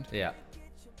blamed. Yeah.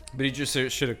 But he just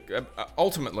should have,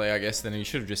 ultimately, I guess, then he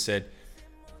should have just said,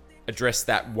 address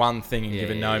that one thing and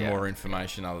given no more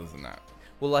information other than that.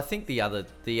 Well, I think the other,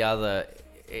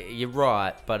 you're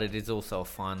right, but it is also a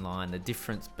fine line. The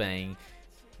difference being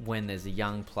when there's a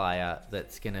young player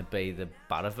that's going to be the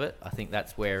butt of it. I think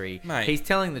that's where he's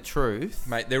telling the truth.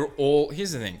 Mate,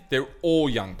 here's the thing. They're all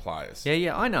young players.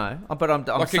 Yeah, I know. But I'm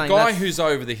like saying a guy who's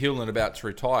over the hill and about to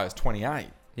retire is 28.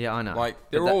 Yeah, I know. Like,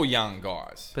 they're all young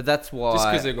guys. But that's why... Just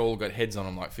because they've all got heads on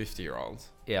them like 50-year-olds.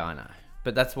 Yeah, I know.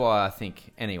 But that's why I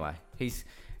think... Anyway,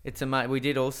 we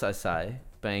did also say,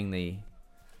 being the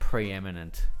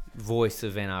preeminent voice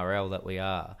of NRL that we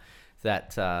are,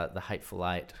 that the Hateful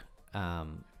Eight...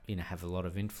 have a lot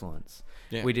of influence.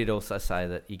 Yeah. We did also say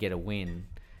that you get a win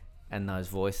and those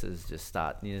voices just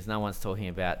start... there's no one's talking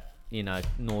about,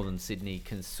 Northern Sydney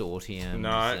consortiums.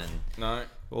 No.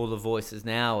 All the voices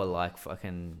now are like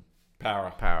fucking...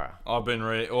 Para. I've been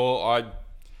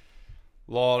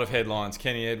lot of headlines.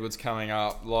 Kenny Edwards coming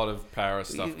up. A lot of para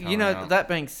stuff coming up. That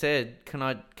being said, can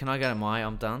I go to my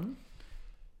I'm done?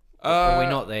 Are we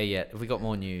not there yet? Have we got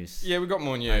more news? Yeah, we got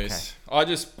more news.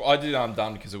 Okay. I did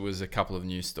done because it was a couple of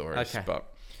news stories. Okay.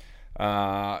 But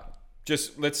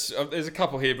there's a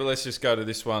couple here, but let's just go to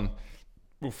this one.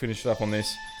 We'll finish it up on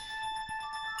this.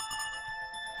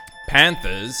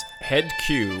 Panthers head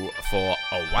queue for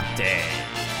Awate.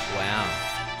 Wow.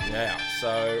 Yeah.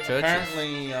 So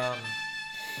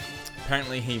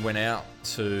apparently he went out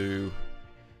to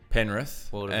Penrith.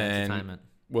 World of Entertainment.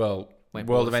 Well,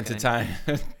 World of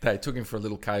Entertainment. They took him for a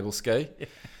little cable ski.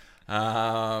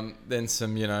 Then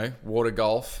some, water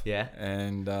golf. Yeah.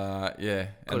 And, Got and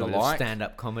a the bit of like.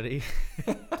 stand-up comedy.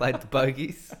 Played the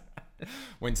bogies.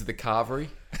 Went to the carvery.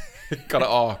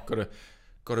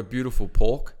 got a beautiful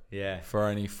pork. Yeah. For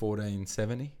only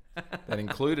 $14.70. That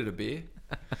included a beer.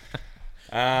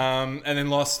 And then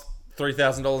lost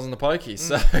 $3,000 in the pokies.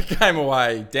 So came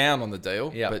away down on the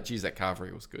deal. Yeah. But geez, that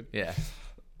carvery was good. Yeah.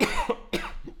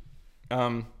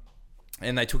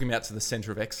 And they took him out to the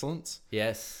Centre of Excellence.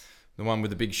 Yes. The one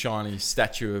with the big shiny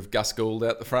statue of Gus Gould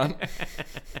out the front.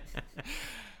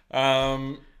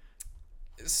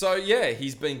 So yeah,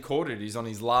 he's been courted. He's on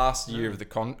his last year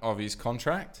of his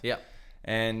contract. Yep.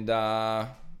 And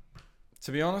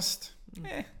to be honest,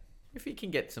 if you can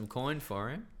get some coin for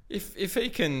him, if he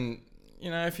can,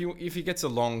 if he gets a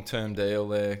long-term deal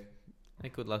there,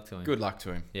 good luck to him. Good luck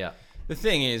to him. Yeah. The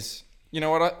thing is,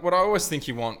 what I always think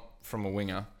you want from a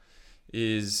winger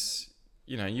is,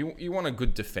 you want a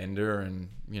good defender and,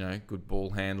 good ball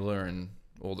handler and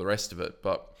all the rest of it.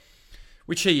 But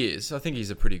which he is. I think he's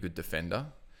a pretty good defender,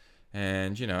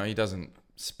 and he doesn't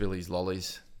spill his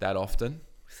lollies that often.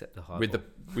 Except the high with ball.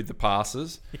 the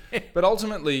passes. But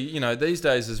ultimately, these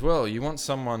days as well, you want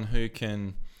someone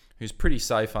who's pretty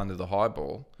safe under the high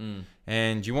ball,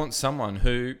 and you want someone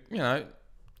who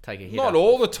take a hit. Not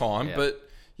all the time, but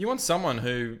you want someone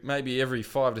who maybe every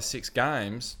 5 to 6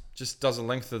 games just does a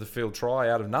length of the field try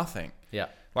out of nothing. Yeah,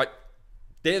 like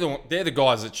they're the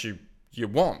guys that you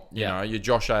want. Your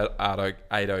Josh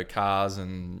Ado Cars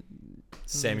and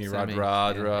Sammy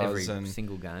Radradras every and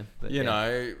single game. But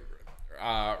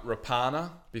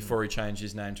Rapana before he changed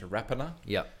his name to Rapana.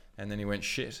 Yep. And then he went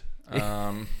shit.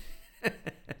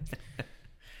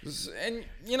 And,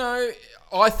 you know,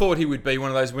 I thought he would be one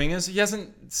of those wingers.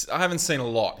 I haven't seen a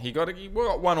lot. He got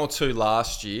one or two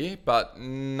last year, but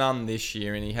none this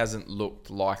year, and he hasn't looked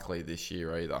likely this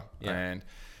year either. Yeah. And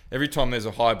every time there's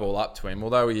a high ball up to him,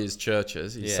 although he is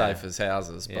churches, he's safe as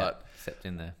houses, but except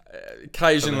in the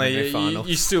occasionally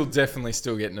you still definitely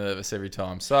get nervous every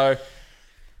time. So,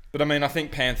 but I mean, I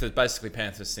think Panthers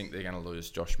think they're going to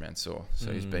lose Josh Mansour,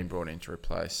 so he's been brought in to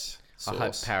replace Sauce. I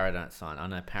hope Parra don't sign. I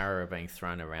know Parra are being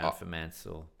thrown around for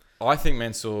Mansour. I think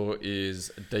Mansour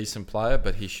is a decent player,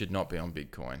 but he should not be on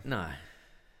Bitcoin. No,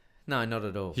 not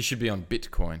at all. He should be on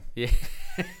Bitcoin. Yeah.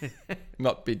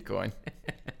 Not Bitcoin.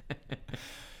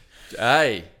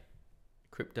 Hey.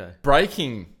 Crypto.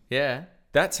 Breaking. Yeah.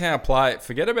 That's how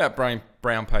forget about brown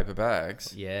paper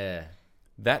bags. Yeah.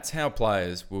 That's how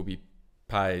players will be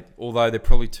paid, although they're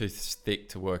probably too thick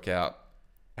to work out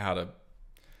how to...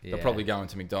 Yeah. They'll probably go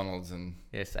into McDonald's and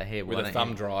with a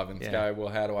thumb drive and go, well,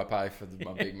 how do I pay for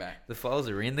my Big Mac? The files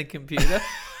are in the computer.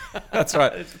 That's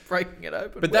right. It's breaking it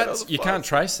open. But you can't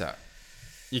trace that.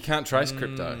 You can't trace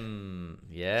crypto.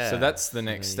 Yeah. So that's the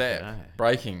next step.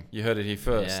 Breaking. You heard it here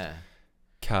first. Yeah.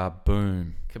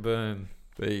 Kaboom.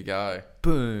 There you go.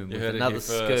 Boom. You heard another it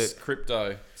here first. Scoop.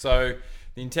 Crypto. So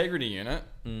the integrity unit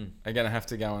are going to have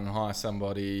to go and hire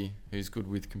somebody who's good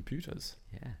with computers.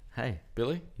 Yeah. Hey,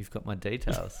 Billy, you've got my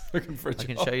details. Looking for a job.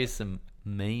 I can show you some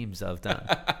memes I've done.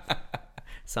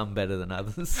 Some better than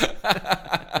others.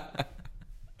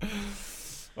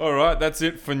 All right, that's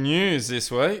it for news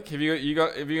this week. Have you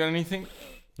got anything?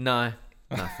 No,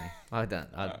 nothing. I don't.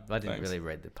 I didn't really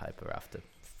read the paper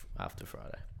after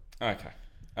Friday.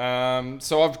 Okay.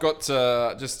 So I've got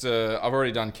I've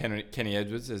already done Kenny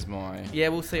Edwards as my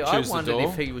we'll see. I wondered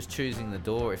if he was choosing the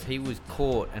door, if he was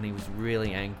caught and he was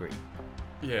really angry.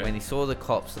 Yeah. When he saw the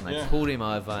cops and they pulled him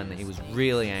over and he was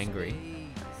really angry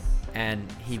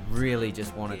and he really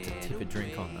just wanted to tip a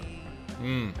drink on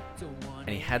them. And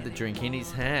he had the drink in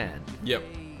his hand. Yep.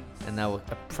 And they were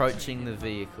approaching the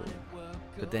vehicle,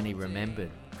 but then he remembered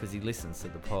because he listens to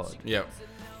the pod. Yep.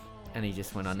 And he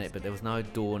just went on it, but there was no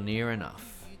door near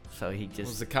enough. So he just... It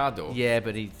was the car door? Yeah,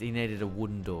 but he needed a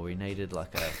wooden door. He needed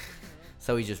like a...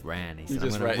 So he just ran. He said, I'm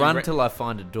going to run till I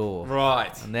find a door.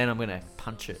 Right. And then I'm going to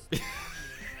punch it.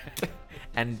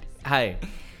 And hey,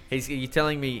 you're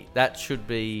telling me that should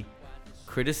be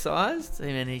criticised? I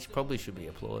mean, he probably should be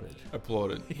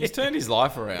applauded. He's turned his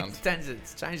life around.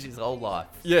 It's changed his whole life.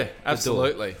 Yeah,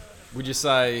 absolutely. Would you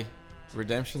say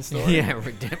redemption story? Yeah,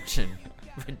 redemption.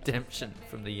 Redemption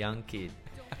from the young kid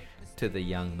to the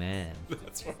young man.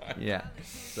 That's right. Yeah.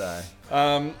 So.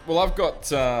 Well, I've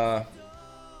got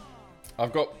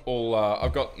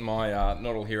my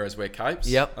Not All Heroes Wear Capes.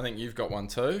 Yep. I think you've got one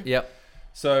too. Yep.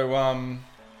 So, I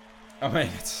mean,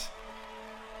 it's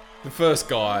the first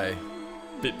guy,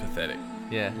 bit pathetic.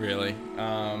 Yeah. Really.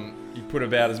 He put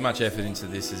about as much effort into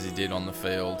this as he did on the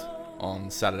field on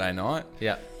Saturday night.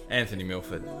 Yeah. Anthony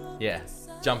Milford. Yeah.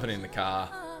 Jumping in the car,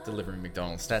 delivering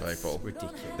McDonald's to people. That's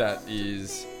ridiculous. That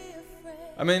is...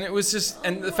 I mean, it was just...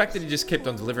 And the fact that he just kept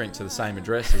on delivering to the same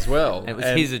address as well. It was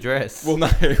his address. Well, no.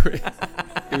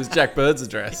 It was Jack Bird's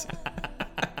address.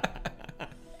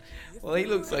 Well, he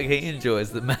looks like he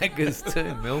enjoys the Maccas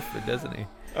too, Milford, doesn't he?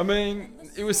 I mean,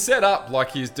 it was set up like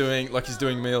he's doing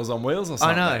Meals on Wheels or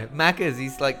something. I know. Macca's,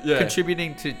 he's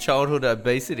contributing to childhood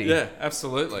obesity. Yeah,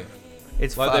 absolutely.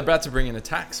 It's like they're about to bring in a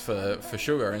tax for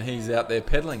sugar and he's out there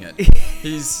peddling it.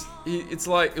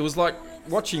 It was like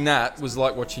watching that was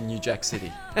like watching New Jack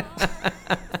City.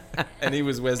 And he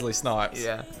was Wesley Snipes.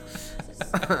 Yeah.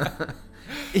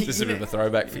 Just a bit of a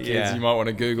throwback for kids. Yeah. You might want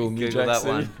to Google New Jack that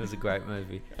City. One. It was a great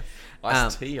movie.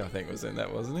 Ice-T, I think, was in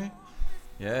that, wasn't he?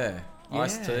 Yeah.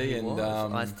 Ice-T and...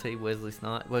 Ice-T, Wesley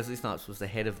Snipes. Wesley Snipes was the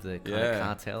head of the kind of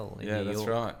cartel in New York. Yeah, that's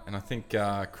right. And I think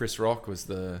Chris Rock was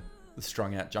the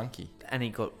strung-out junkie. And he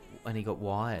got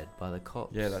wired by the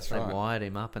cops. Yeah, that's right. They wired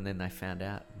him up and then they found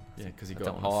out. Yeah, because he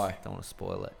got high. Don't want to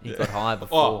spoil it. He got high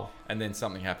before. And then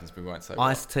something happens, we won't say what.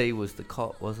 Ice-T was the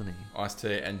cop, wasn't he? Ice-T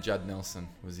and Judd Nelson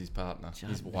was his partner.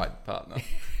 His white partner.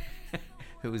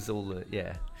 Who was all the...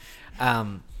 Yeah.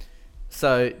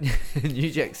 So,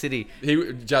 New Jack City...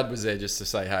 Judd was there just to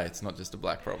say, hey, it's not just a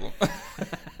black problem.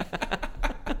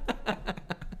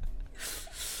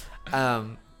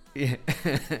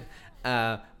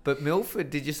 Yeah. But Milford,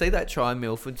 did you see that try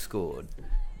Milford scored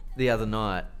the other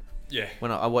night? Yeah.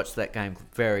 When I watched that game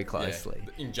very closely.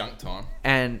 Yeah, in junk time.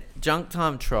 And junk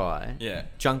time try. Yeah.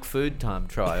 Junk food time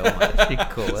try, almost, you could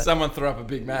call it. Someone threw up a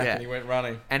Big Mac and he went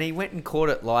running. And he went and caught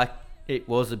it like it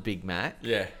was a Big Mac.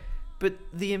 Yeah. But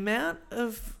the amount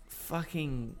of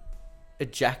fucking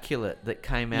ejaculate that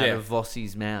came out of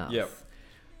Vossi's mouth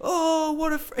oh,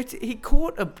 what he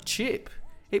caught a chip.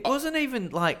 It wasn't even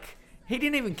like, he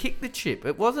didn't even kick the chip.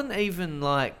 It wasn't even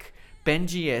like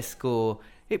Benji-esque or,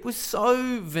 it was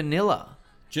so vanilla.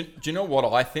 Do you know what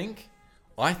I think?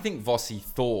 I think Vossi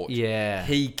thought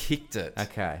he kicked it.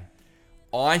 Okay.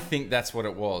 I think that's what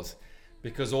it was.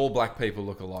 Because all black people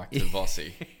look alike to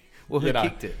Vossi. Well, who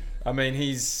kicked it? I mean,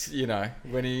 he's,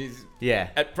 when he's... Yeah.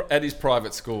 At his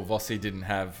private school, Vossi didn't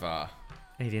have...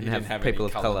 he didn't have any people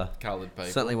of colour. Coloured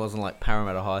people. Certainly wasn't like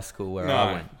Parramatta High School where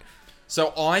I went.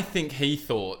 So I think he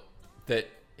thought that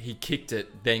he kicked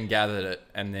it, then gathered it,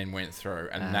 and then went through.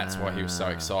 And that's why he was so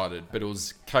excited. But it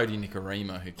was Cody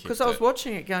Nikarima who kicked it. Because I was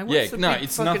watching it going, what's the big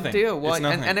it's fucking nothing. deal? Why? It's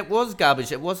nothing. And it was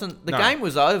garbage. It wasn't... The game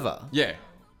was over. Yeah.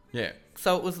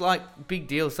 So it was like, big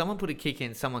deal. Someone put a kick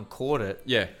in, someone caught it.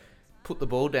 Yeah. Put the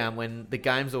ball down when the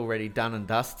game's already done and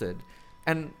dusted.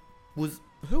 And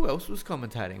who else was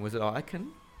commentating? Was it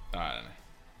Icon? I don't know.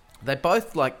 They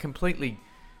both like completely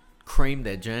creamed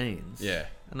their jeans. Yeah.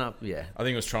 And I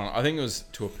think it was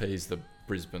to appease the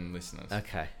Brisbane listeners.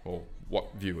 Okay. Or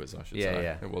viewers, I should say.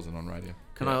 Yeah. It wasn't on radio.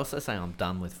 Can I also say I'm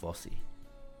done with Vossi?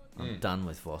 I'm done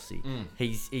with Vossi.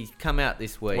 He's come out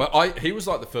this week. Well, he was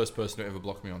like the first person to ever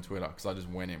block me on Twitter because I just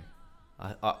went him.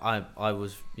 I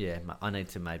was, I need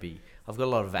to maybe... I've got a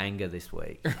lot of anger this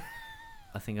week.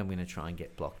 I think I'm going to try and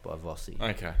get blocked by Vossi.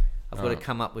 Okay. I've got to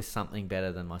come up with something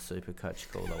better than my super coach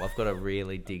call, though. I've got to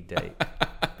really dig deep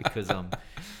because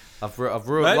I've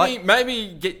ruined...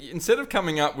 Maybe get... Instead of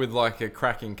coming up with like a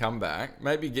cracking comeback,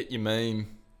 maybe get your meme...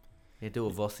 Yeah, do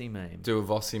a Vossi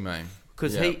meme.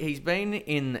 Because he's been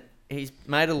in... He's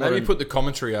made a lot Maybe put the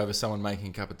commentary over someone making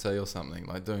a cup of tea or something,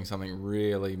 like doing something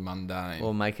really mundane.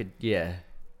 Or make it,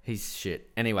 he's shit.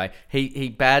 Anyway,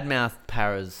 he badmouthed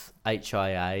Para's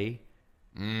HIA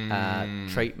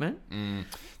treatment.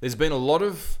 There's been a lot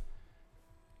of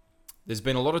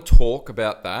talk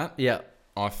about that. Yeah.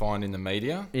 I find in the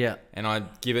media. Yeah. And I'm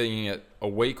giving it a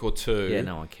week or two. Yeah,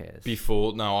 no one cares.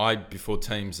 Before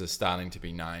teams are starting to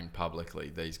be named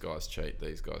publicly. These guys cheat.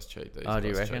 These guys cheat. These guys do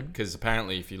you reckon? Because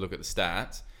apparently, if you look at the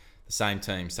stats, the same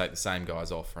teams take the same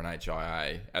guys off for an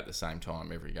HIA at the same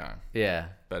time every game. Yeah.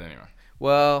 But anyway.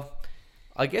 Well,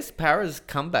 I guess Para's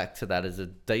comeback to that is a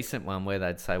decent one where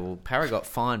they'd say, well, Para got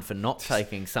fined for not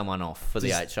taking someone off for the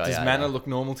HIA. Does Manor look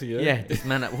normal to you? Yeah, does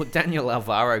Manor... Well, Daniel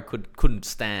Alvaro couldn't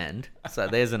stand, so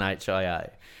there's an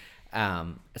HIA.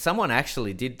 Someone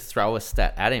actually did throw a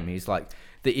stat at him. He's like,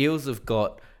 the Eels have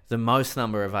got the most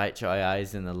number of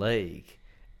HIAs in the league.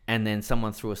 And then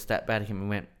someone threw a stat back at him and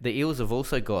went, the Eels have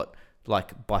also got...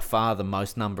 like by far the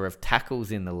most number of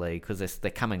tackles in the league because they're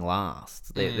coming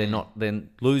last. They're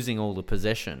losing all the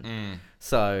possession.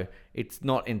 So it's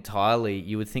not entirely.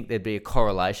 You would think there'd be a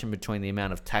correlation between the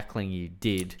amount of tackling you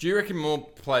did. Do you reckon more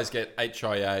players get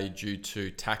HIA due to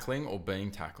tackling or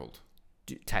being tackled?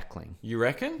 Tackling. You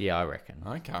reckon? Yeah, I reckon.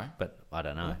 Okay, but I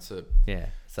don't know. It's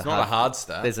not a hard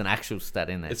stat. There's an actual stat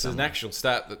in there. It's an actual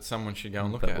stat that someone should go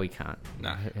and look at. But we can't.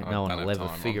 No one will ever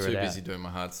figure it out. I'm too busy doing my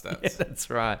hard stats. Yeah, that's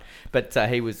right. But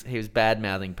he was bad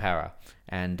mouthing Para,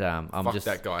 and Fuck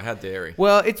that guy. How dare he?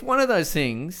 Well, it's one of those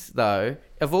things though.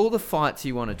 Of all the fights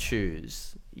you want to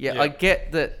choose, I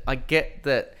get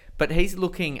that. But he's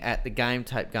looking at the game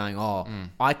tape, going,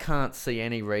 I can't see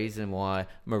any reason why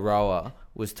Moroa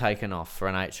was taken off for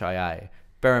an HIA.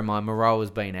 Bear in mind, Moroa's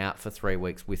been out for 3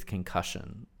 weeks with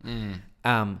concussion.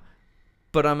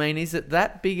 But I mean, is it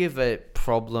that big of a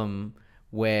problem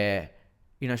where,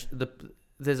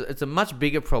 it's a much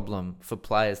bigger problem for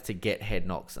players to get head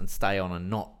knocks and stay on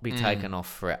and not be taken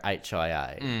off for a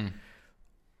HIA?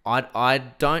 I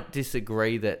don't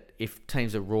disagree that if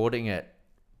teams are rorting it,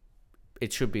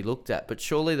 it should be looked at. But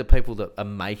surely the people that are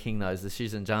making those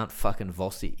decisions aren't fucking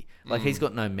Vossi. Like, he's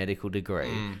got no medical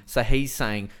degree. So he's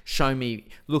saying, show me,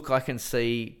 look, I can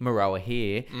see Moroa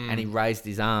here, and he raised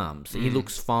his arms. He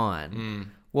looks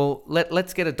fine. Well,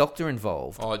 let's get a doctor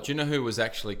involved. Oh, do you know who was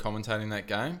actually commentating that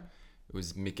game? It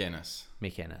was Mick Ennis.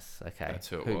 Mick Ennis, okay. That's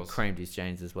who it was. Who creamed his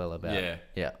jeans as well about it.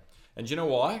 Yeah. And do you know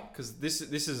why? Because this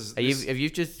is... If you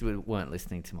just weren't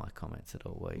listening to my comments at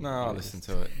all, were you? No, I listened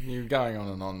to it. You're going on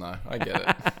and on, though. I get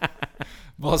it.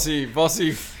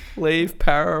 Bossy... Leave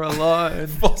Para alone.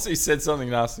 Bossy said something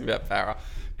nasty about Para.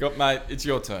 Mate, it's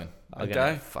your turn. I'm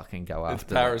going to fucking go after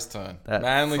It's Para's turn.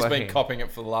 Manly's been copying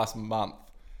it for the last month.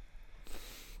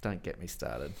 Don't get me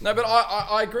started. No, but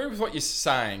I agree with what you're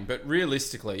saying, but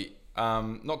realistically,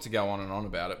 not to go on and on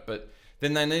about it, but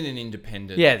then they need an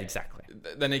independent... Yeah, exactly.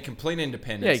 They need complete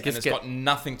independence, and it's got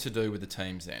nothing to do with the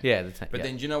teams then. Yeah, But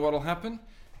then do you know what will happen?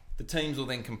 The teams will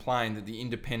then complain that the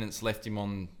independents left him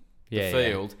on the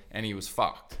field and he was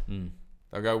fucked.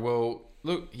 They'll go, well,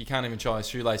 look, he can't even tie his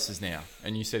shoelaces now.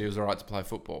 And you said he was all right to play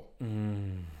football.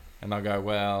 And I go,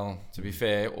 well, to be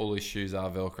fair, all his shoes are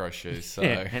Velcro shoes. So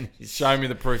and show me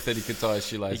the proof that he could tie his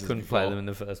shoelaces. He couldn't before. play them in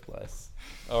the first place.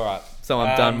 All right. So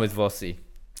I'm done with Vossi.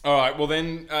 All right. Well,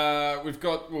 then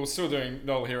we're still doing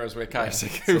Not All Heroes Wear Capes.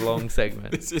 It's a long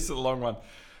segment. This is a long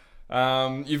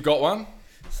one. You've got one?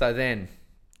 So then,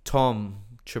 Tom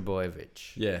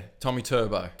Trebojevic. Yeah. Tommy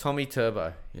Turbo.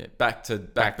 Yeah, Back to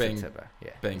being Turbo.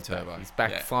 Yeah, being Turbo. He's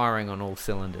back firing on all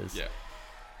cylinders. Yeah.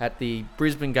 At the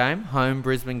Brisbane game, home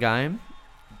Brisbane game,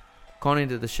 gone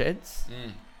into the sheds.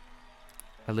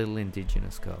 A little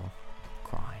Indigenous girl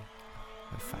crying.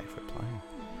 Her favourite player.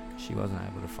 She wasn't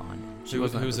able to find him.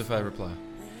 Who's her favourite player?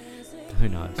 Who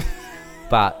knows?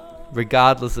 But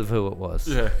regardless of who it was,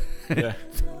 Yeah.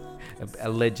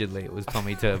 allegedly it was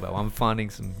Tommy Turbo.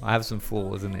 I have some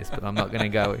flaws in this, but I'm not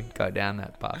going to go down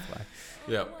that pathway.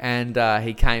 Yeah. And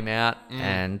he came out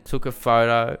and took a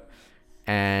photo,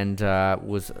 and a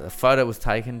photo was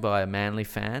taken by a Manly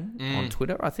fan on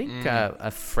Twitter. I think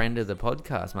a friend of the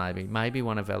podcast, maybe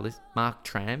one of our Mark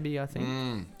Tramby. I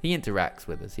think he interacts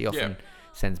with us. He often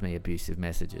sends me abusive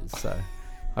messages, so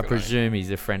I presume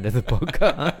he's a friend of the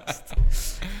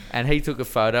podcast. And he took a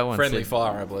photo and Friendly said,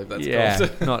 fire, I believe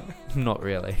that's called. not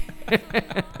really.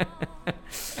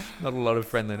 Not a lot of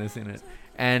friendliness in it.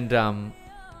 And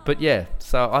but yeah,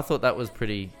 so I thought that was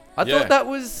pretty. I thought that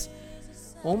was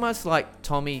almost like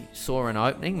Tommy saw an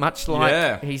opening, much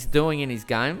like he's doing in his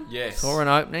game. Yes. Saw an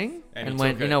opening and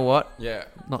went, you know what? Yeah.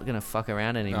 Not going to fuck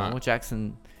around anymore. No.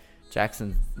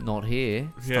 Jackson's not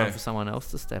here. It's time for someone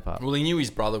else to step up. Well, he knew his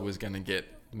brother was going to get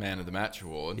Man of the Match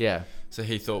award. Yeah. So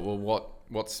he thought, well,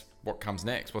 what comes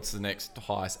next? What's the next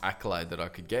highest accolade that I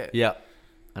could get? Yeah.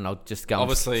 And I'll just go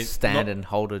and stand and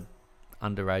hold an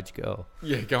underage girl.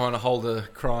 Yeah, go and hold a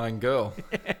crying girl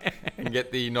and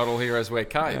get the Not All Heroes Wear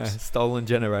Capes. Yeah, stolen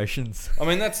generations. I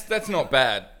mean, that's not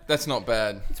bad. That's not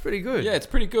bad. It's pretty good. Yeah, it's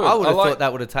pretty good. I would have thought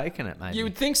that would have taken it, maybe. You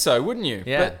would think so, wouldn't you?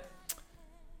 Yeah. But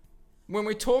when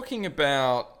we're talking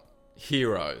about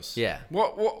heroes,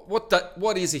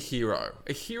 what is a hero?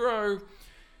 A hero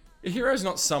is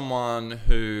not someone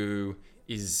who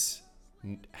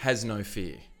has no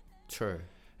fear. True.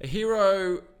 A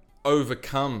hero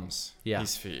overcomes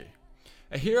his fear.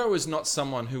 A hero is not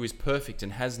someone who is perfect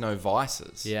and has no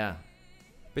vices. Yeah.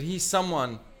 But he's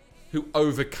someone who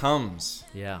overcomes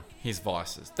Yeah. his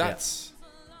vices. That's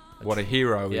what a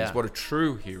hero is, what a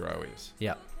true hero is.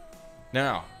 Yeah.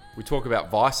 Now, we talk about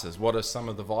vices. What are some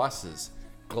of the vices?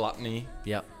 Gluttony.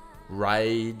 Yep.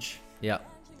 Rage. Yep.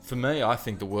 For me, I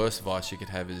think the worst vice you could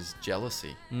have is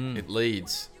jealousy. It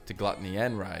leads to gluttony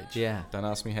and rage. Yeah. Don't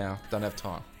ask me how. Don't have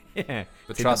time. Yeah.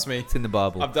 But trust me. It's in the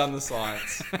Bible. I've done the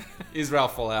science. Israel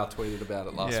Folau tweeted about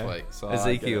it last week. So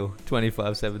Ezekiel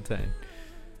 25:17.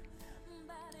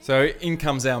 So in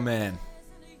comes our man,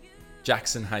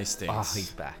 Jackson Hastings. Oh,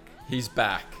 he's back. He's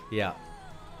back. Yeah.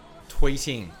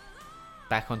 Tweeting.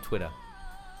 Back on Twitter.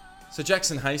 So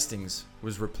Jackson Hastings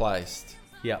was replaced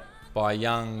by a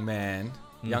young man,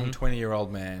 young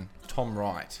 20-year-old man, Tom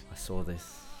Wright. I saw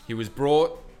this. He was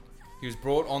brought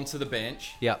onto the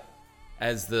bench. Yep.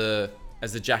 As the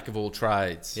jack of all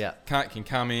trades. Yeah. Can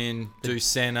come in, do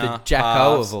centre. The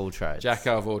Jacko of all trades.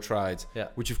 Jacko of all trades. Yeah.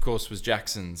 Which of course was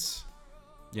Jackson's,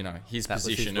 his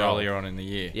position earlier on in the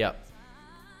year. Yep.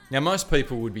 Now most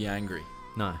people would be angry.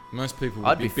 No. Most people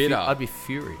would be bitter. I'd be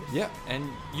furious. Yeah. And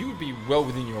you would be well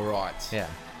within your rights. Yeah.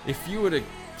 If you were to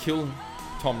kill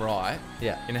Tom Wright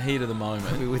in a heat of the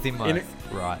moment. I'd be within my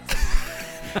rights.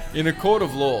 In a court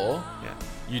of law,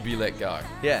 you'd be let go.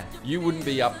 Yeah. You wouldn't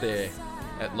be up there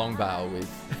at Longvale with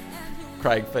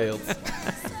Craig Fields.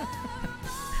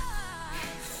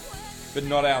 But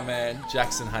not our man,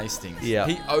 Jackson Hastings. Yeah.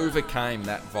 He overcame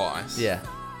that vice. Yeah.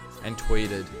 And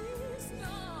tweeted,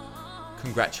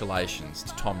 congratulations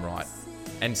to Tom Wright.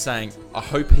 And saying, I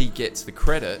hope he gets the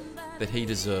credit that he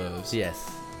deserves.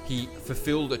 Yes. He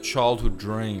fulfilled a childhood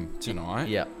dream tonight.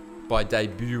 Yeah. By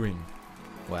debuting.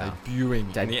 Wow.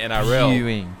 Debuting in the NRL.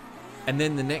 Debuting. And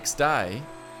then the next day,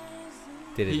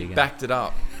 he backed it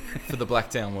up for the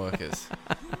Blacktown workers.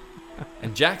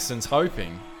 And Jackson's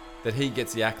hoping that he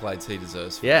gets the accolades he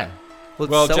deserves for that.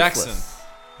 Well, Jackson.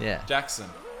 Yeah. Jackson.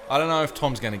 I don't know if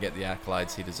Tom's going to get the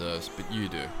accolades he deserves, but you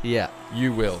do. Yeah.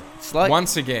 You will. It's like,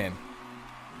 once again,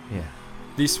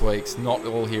 this week's Not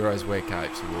All Heroes Wear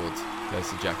Capes awards goes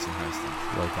to Jackson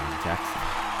Hastings. Well done, Jackson.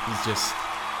 He's just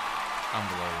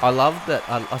unbelievable. I loved that.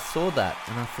 I saw that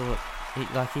and I thought,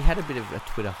 he had a bit of a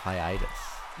Twitter hiatus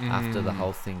after the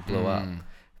whole thing blew up.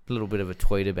 A little bit of a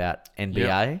tweet about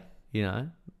NBA,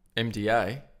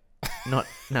 MDA.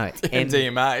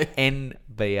 MDMA.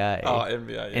 NBA. Oh,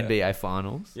 NBA. Yeah. NBA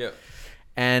finals. Yep.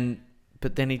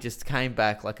 But then he just came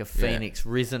back like a phoenix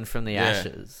risen from the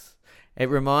ashes. It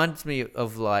reminds me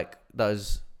of like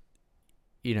those,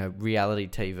 reality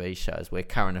TV shows where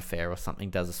Current Affair or something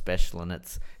does a special and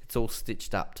it's all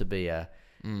stitched up to be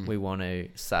we want to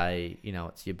say,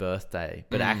 it's your birthday,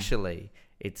 but actually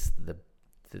it's the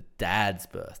dad's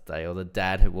birthday or the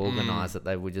dad who organised it.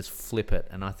 They would just flip it,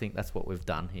 and I think that's what we've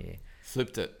done here.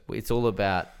 Flipped it. It's all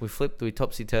about we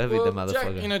topsy-turvied the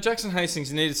motherfucker. Jackson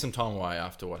Hastings needed some time away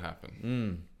after what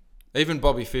happened. Even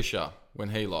Bobby Fischer, when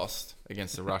he lost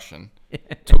against the Russian,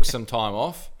 took some time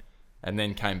off and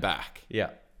then came back. Yeah.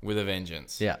 With a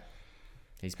vengeance. Yeah.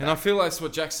 He's back. And I feel like that's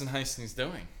what Jackson Hastings is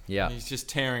doing. Yeah. He's just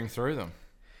tearing through them.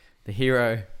 The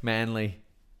hero Manly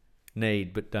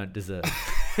need but don't deserve.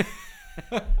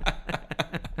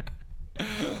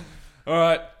 All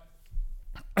right.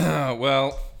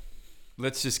 Well,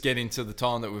 let's just get into the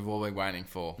time that we've all been waiting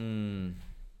for.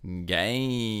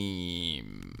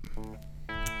 Game.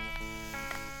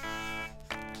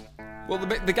 Well,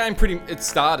 the game it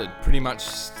started pretty much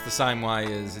the same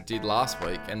way as it did last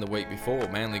week and the week before.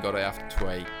 Manly got out to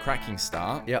a cracking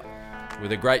start. Yep.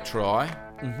 With a great try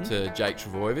to Jake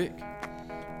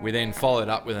Trbojevic. We then followed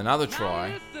up with another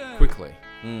try quickly.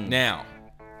 Now,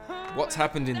 what's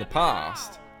happened in the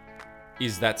past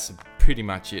is that's pretty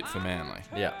much it for Manly.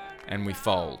 Yeah. And we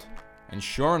fold. And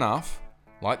sure enough,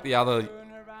 like the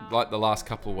last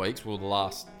couple of weeks, well, the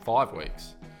last 5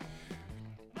 weeks,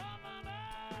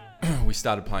 we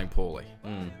started playing poorly.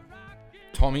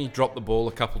 Tommy dropped the ball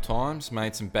a couple times,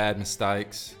 made some bad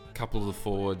mistakes, a couple of the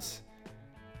forwards.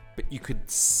 But you could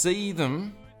see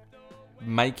them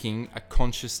making a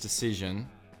conscious decision.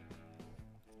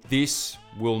 This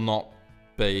will not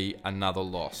be another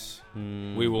loss.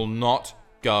 We will not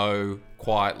go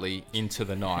quietly into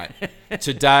the night.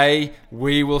 Today,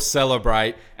 we will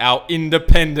celebrate our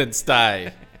Independence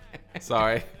Day.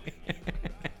 Sorry.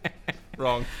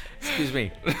 Wrong. Excuse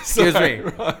me.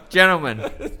 Right.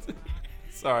 Gentlemen.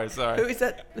 Sorry. Who is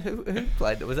that? Who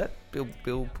played that? Was that Bill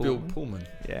Pullman? Bill Pullman.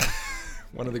 Yeah.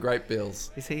 One of the great Bills.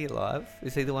 Is he alive?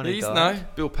 Is he the one who died? No,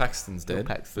 Bill Paxton's dead.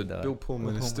 Paxton but died. Bill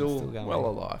Pullman is still well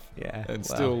alive. Yeah. And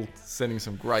wow. still sending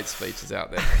some great speeches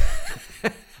out there.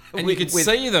 And you could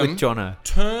see them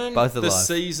turn the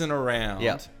season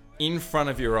around in front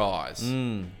of your eyes.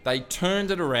 They turned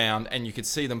it around and you could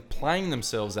see them playing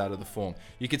themselves out of the form.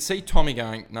 You could see Tommy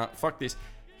going, no, fuck this.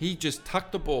 He just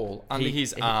tucked the ball under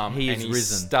his arm and he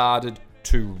started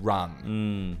to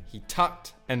run. He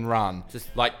tucked and run.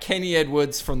 Just like Kenny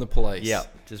Edwards from the Police.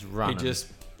 Yep, just running. He just,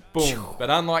 boom. But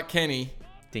unlike Kenny,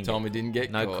 Tommy didn't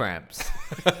get no caught. Cramps.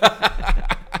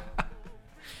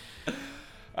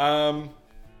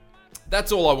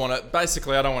 That's all I want to...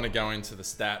 Basically, I don't want to go into the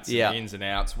stats and the ins and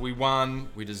outs. We won.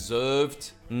 We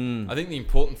deserved. I think the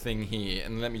important thing here,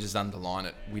 and let me just underline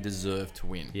it, we deserve to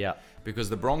win. Yeah. Because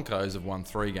the Broncos have won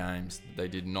 3 games they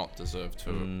did not deserve to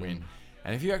win.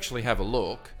 And if you actually have a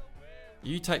look,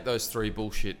 you take those 3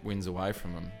 bullshit wins away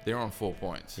from them, they're on 4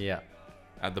 points. Yeah.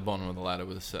 At the bottom of the ladder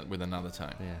with another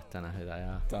team. Yeah, don't know who they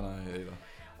are. Don't know either.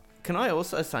 Can I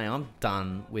also say I'm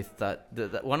done with that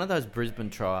one of those Brisbane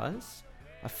tries?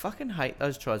 I fucking hate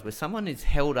those tries where someone is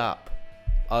held up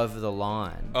over the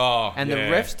line. Oh, and the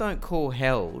refs don't call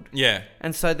held. Yeah.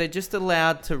 And so they're just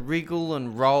allowed to wriggle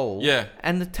and roll. Yeah.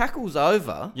 And the tackle's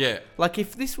over. Yeah. Like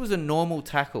if this was a normal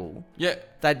tackle, yeah,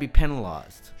 they'd be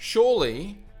penalised.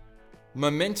 Surely,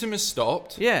 momentum is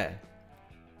stopped. Yeah.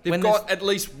 They've got at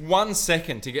least 1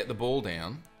 second to get the ball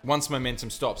down once momentum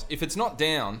stops. If it's not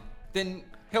down, then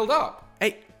held up.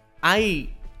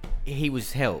 He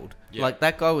was held. Yeah. Like,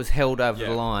 that guy was held over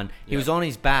the line. He was on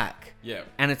his back. Yeah.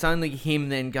 And it's only him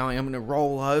then going, I'm going to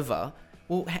roll over.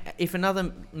 Well, if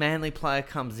another Manly player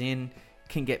comes in,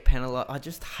 can get penalised. I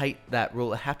just hate that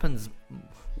rule. It happens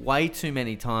way too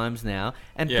many times now.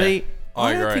 And I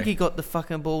don't think he got the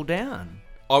fucking ball down.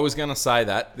 I was going to say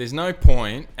that. There's no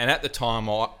point. And at the time,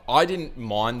 I didn't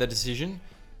mind the decision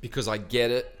because I get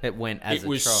it. It went as a try. It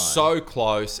was so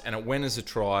close and it went as a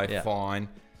try. Yeah. Fine.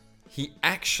 He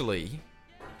actually...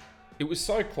 It was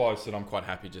so close that I'm quite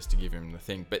happy just to give him the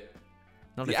thing. But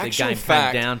not the if actual the game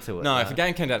fact, came down to it. No, though. If the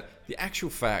game came down... The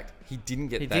actual fact, he didn't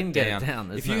get that down. Get it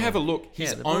down. If you have a look,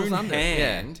 his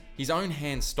own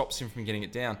hand stops him from getting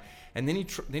it down. And then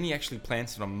he actually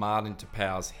plants it on Martin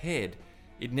Tapau's head.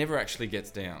 It never actually gets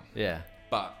down. Yeah.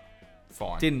 But,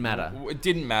 fine. Didn't matter. It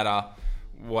didn't matter.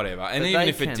 Whatever. And even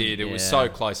if it did, it was so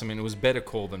close. I mean, it was better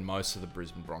call than most of the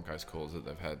Brisbane Broncos calls that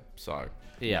they've had. So,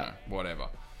 whatever.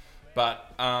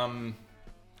 But,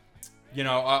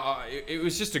 it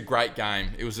was just a great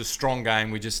game. It was a strong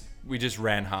game. We just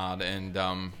ran hard,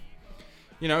 and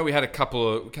we had a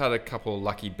couple of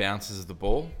lucky bounces of the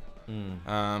ball.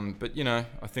 But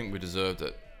I think we deserved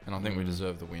it, and I think we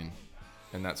deserved the win,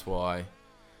 and that's why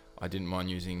I didn't mind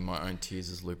using my own tears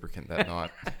as lubricant that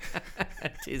night.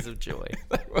 Tears of joy.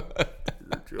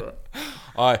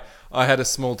 I had a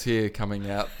small tear coming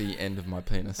out the end of my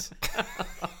penis.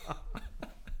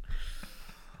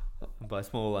 By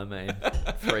small, I mean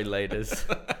 3 litres.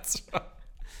 That's right.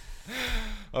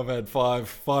 I've had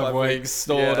five weeks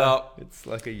stored up. It's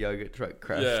like a yogurt truck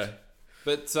crashed. Yeah.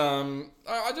 But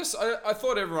I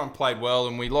thought everyone played well,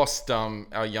 and we lost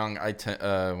our young 18.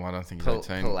 I don't think he's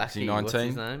 18. Is he 19? What's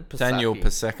his name? Daniel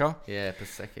Paseka. Yeah,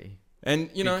 Paseki. And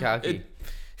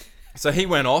so he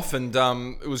went off, and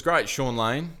it was great. Sean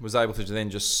Lane was able to then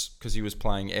just, because he was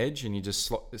playing edge, and he just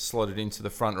slotted into the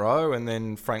front row, and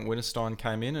then Frank Winterstein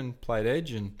came in and played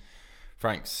edge, and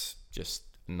Frank's just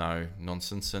no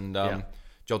nonsense, and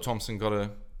Joel Thompson got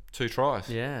 2 tries.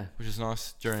 Yeah, which is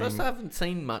nice. First, I haven't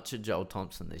seen much of Joel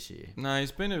Thompson this year. No,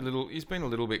 he's been a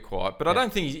little bit quiet, but I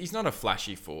don't think he's not a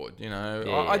flashy forward.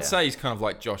 I'd say he's kind of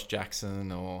like Josh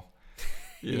Jackson or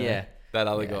that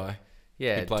other guy.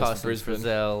 Yeah, Tyson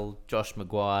Frizzell, Josh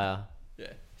Maguire.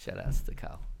 Yeah, shout outs to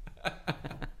Carl.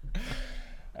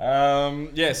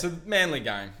 So Manly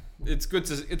game. It's good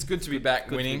to be back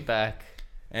winning. To be back.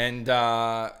 And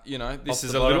this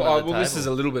is a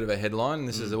little bit of a headline, and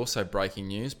this is also breaking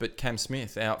news. But Cam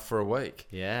Smith out for a week,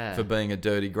 for being a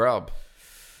dirty grub.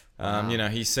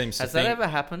 He seems to think... Has that ever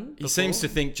happened before? He seems to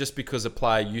think just because a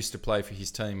player used to play for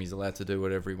his team, he's allowed to do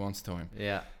whatever he wants to him.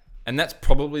 Yeah, and that's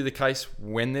probably the case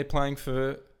when they're playing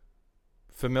for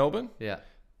Melbourne. Yeah,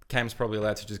 Cam's probably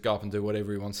allowed to just go up and do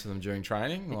whatever he wants to them during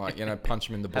training, like punch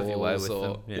him in the balls, have your way with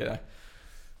them. Yeah.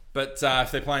 But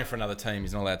if they're playing for another team,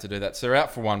 he's not allowed to do that. So they're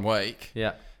out for 1 week.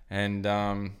 Yeah. And,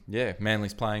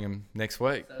 Manly's playing them next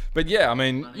week. But,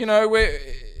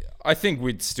 I think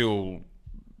we'd still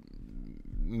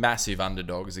massive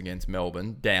underdogs against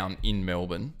Melbourne, down in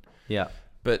Melbourne. Yeah.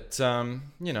 But, it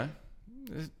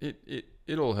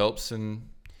all helps. And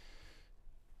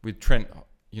with Trent,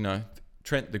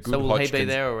 Trent, the good Hodgkinson. So will he be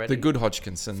there already? The good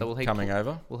Hodgkinson coming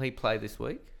over. Will he play this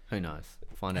week? Who knows?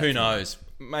 Find out. Who knows?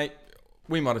 Mate.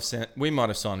 We might have signed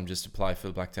him just to play for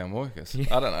the Blacktown Workers.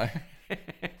 I don't know.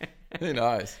 Who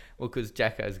knows? Well, because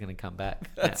Jacko's going to come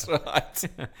back. That's right.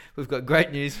 We've got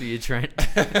great news for you, Trent.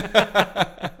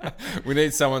 We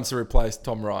need someone to replace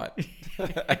Tom Wright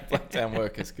at Blacktown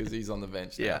Workers because he's on the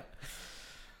bench now.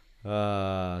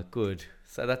 Yeah. Good.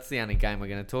 So that's the only game we're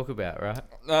going to talk about, right?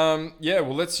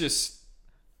 Well, let's just...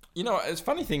 it's a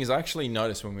funny thing is I actually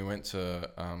noticed when we went to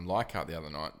Leichhardt the other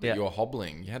night that you're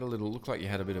hobbling. You had looked like you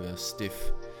had a bit of a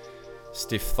stiff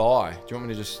thigh. Do you want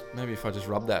me to just, maybe if I just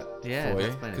rub that for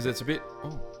you? Because it's a bit,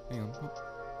 hang on.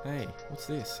 Hey, what's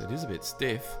this? It is a bit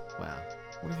stiff. Wow.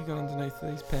 What have you got underneath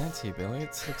these pants here, Billy?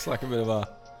 It looks like a bit of a...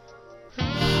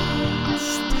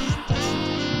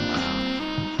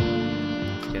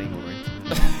 It's getting more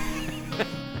intimate.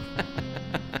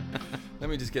 Let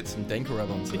me just get some Denker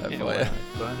rub onto that for you.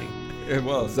 Burning. Yeah,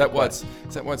 well, is that why it's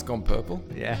gone purple?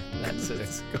 Yeah, that's it.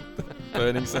 It's got the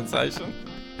burning sensation.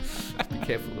 Just be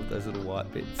careful of those little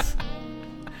white bits.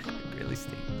 It really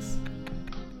stinks.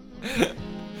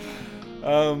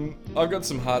 I've got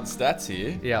some hard stats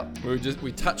here. Yeah.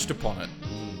 We touched upon it.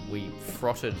 We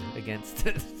frotted against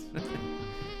it.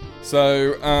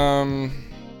 So,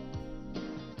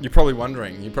 you're probably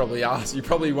wondering. You're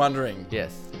probably wondering.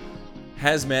 Yes.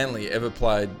 Has Manly ever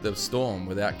played the Storm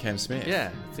without Cam Smith?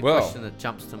 Yeah, it's a question that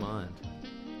jumps to mind.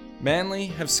 Manly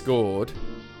have scored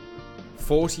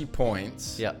 40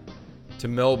 points to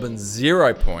Melbourne's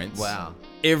 0 points. Wow.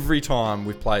 Every time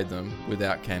we've played them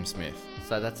without Cam Smith.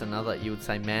 So that's another, you would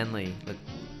say Manly, but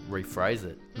rephrase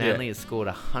it. Manly has scored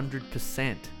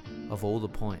 100% of all the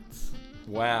points.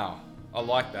 Wow. I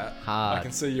like that. Hard. I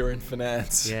can see you're in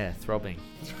finance. Yeah, throbbing.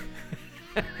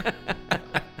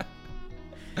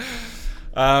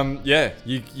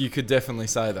 You could definitely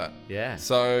say that. Yeah.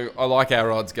 So I like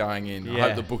our odds going in. Yeah. I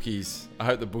hope the bookies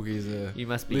are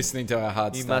listening to our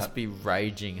hard You start. must be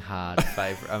raging hard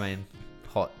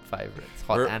hot favourites.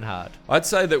 Hot and hard. I'd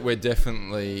say that we're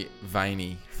definitely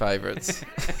veiny favourites.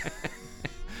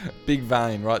 Big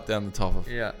vein right down the top of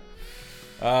it. Yeah.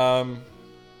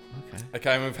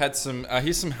 Okay, we've had some...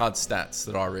 here's some hard stats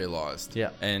that I realised.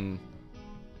 Yeah. And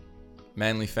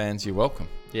Manly fans, you're welcome.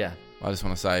 Yeah. I just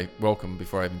want to say welcome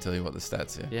before I even tell you what the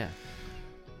stats are. Yeah.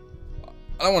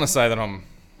 I don't want to say that I'm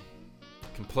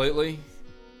completely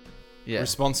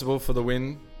responsible for the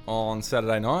win on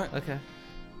Saturday night. Okay.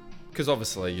 Because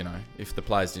obviously, if the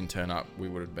players didn't turn up, we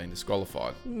would have been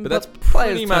disqualified. But But that's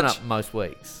players pretty turn much up most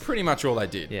weeks. pretty much all they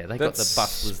did. Yeah, they got the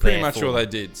butlers pretty there much for all them. they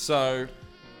did. So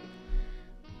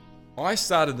I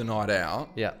started the night out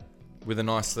Yeah. with a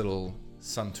nice little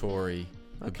Suntory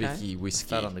Hibiki whiskey.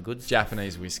 Start on the good stuff.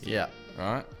 Japanese whiskey. Yeah.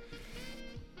 Right?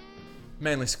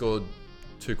 Manly scored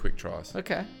 2 quick tries.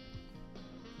 Okay.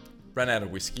 Ran out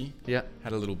of whiskey. Yeah.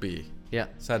 Had a little beer. Yeah.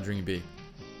 Started drinking beer.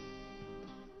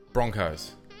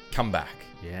 Broncos. Come back.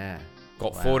 Yeah.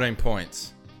 Got Wow. 14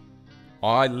 points.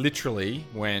 I literally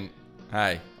went,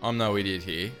 hey, I'm no idiot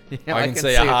here. Yeah, I can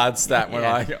see a hard stat when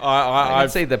Yeah. I I can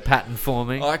see the pattern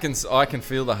forming. I can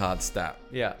feel the hard stat.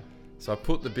 Yeah. So I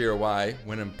put the beer away,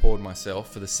 went and poured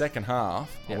myself for the second half.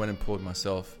 I Yep. went and poured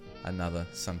myself another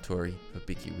Suntory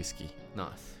Hibiki whiskey.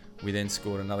 Nice. We then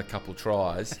scored another couple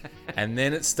tries, and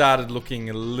then it started looking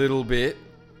a little bit.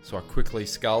 So I quickly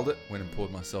sculled it, went and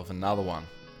poured myself another one.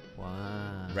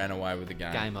 Wow. Ran away with the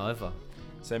game. Game over.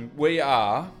 So we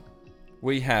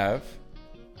have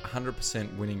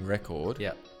 100% winning record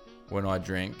Yep. when I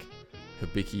drink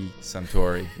Hibiki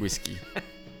Suntory whiskey.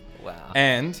 Wow.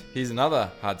 And here's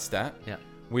another hard stat. Yeah.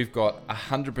 We've got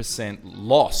 100%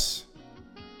 loss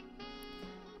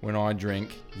when I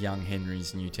drink Young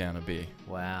Henry's Newtowner beer.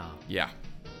 Wow. Yeah.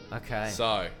 Okay.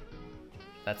 So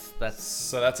That's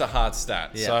that's a hard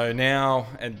stat. Yeah. So now,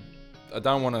 and I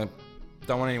don't want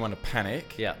anyone to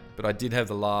panic. yeah. But I did have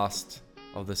the last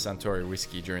of the Suntory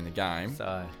whiskey during the game.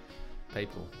 So,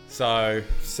 people. So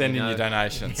send in You your know.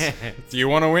 donations. Yeah. Do you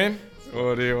want to win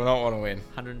or do you not want to win?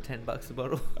 $110 a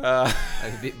bottle.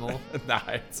 Maybe a bit more. No,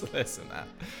 it's less than that.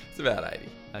 It's about 80.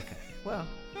 Okay. Well,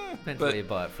 depends but- where you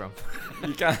buy it from.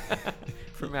 You can't.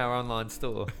 From our online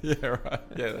store. Yeah, right.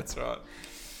 Yeah, that's right.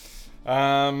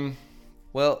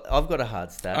 Well, I've got a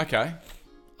hard stat. Okay.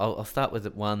 I'll start with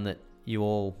one that you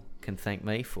all can thank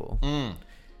me for. Mm.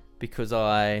 Because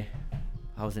I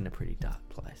was in a pretty dark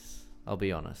place. I'll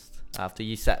be honest. After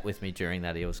you sat with me during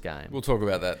that Eels game. We'll talk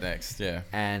about that next. Yeah.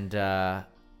 And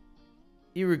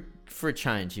you were, for a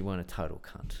change, you weren't a total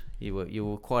cunt. You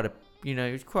were quite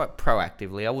quite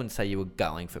proactively. I wouldn't say you were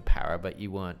going for para, but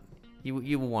you weren't.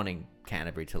 You were wanting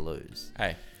Canterbury to lose.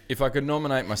 Hey, if I could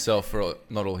nominate myself for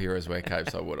Not All Heroes Wear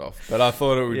Capes, I would have. But I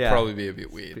thought it would Yeah. probably be a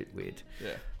bit weird. Bit weird.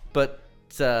 Yeah. But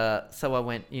so I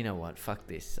went. You know what? Fuck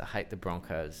this. I hate the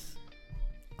Broncos.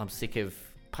 I'm sick of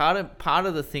part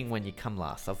of the thing when you come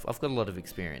last. I've got a lot of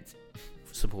experience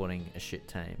supporting a shit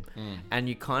team, and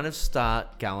you kind of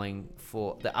start going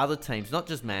for the other teams, not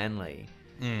just Manly,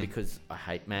 because I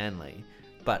hate Manly,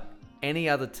 but any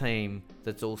other team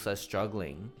that's also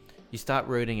struggling. You start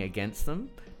rooting against them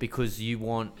because you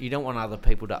don't want other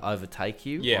people to overtake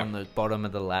you Yeah. on the bottom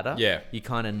of the ladder. Yeah. You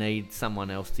kind of need someone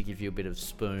else to give you a bit of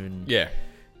spoon. Yeah.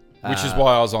 Which is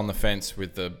why I was on the fence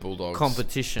with the Bulldogs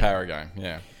Competition. para game.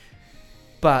 Yeah.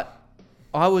 But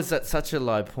I was at such a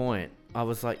low point. I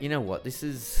was like, you know what? This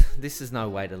is no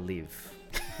way to live.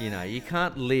 You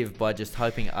can't live by just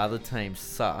hoping other teams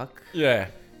suck Yeah.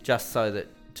 just so that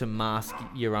to mask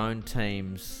your own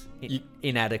team's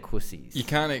inadequacies. You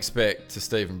can't expect to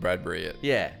Stephen Bradbury it.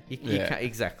 Yeah, you Yeah. can't,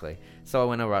 exactly. So I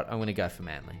went, all right, I'm going to go for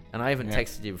Manly. And I even Yeah.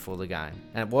 texted you before the game.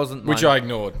 And it wasn't Which I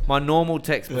ignored. my normal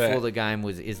text before Yeah. the game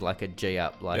is like a G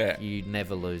up. Like, Yeah. you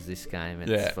never lose this game.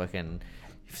 It's Yeah. fucking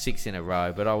 6 in a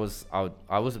row. But I was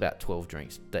about 12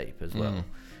 drinks deep as well.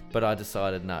 But I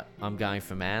decided, no, I'm going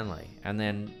for Manly. And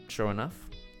then, sure enough,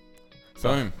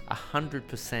 Boom.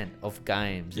 100% of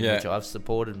games in Yeah. which I've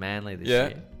supported Manly this Yeah.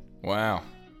 year, Wow.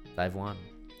 they've won.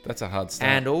 That's a hard stat.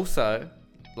 And also,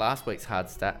 last week's hard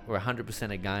stat were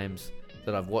 100% of games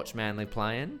that I've watched Manly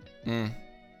play in,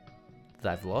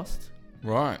 they've lost.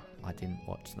 Right. I didn't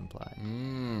watch them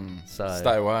play. So So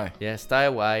stay away. yeah, stay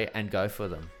away and go for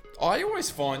them. I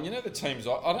always find, the teams,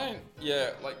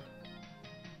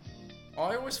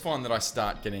 I always find that I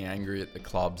start getting angry at the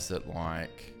clubs that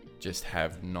just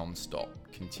have non-stop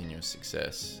continuous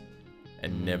success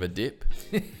and never dip.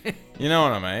 You know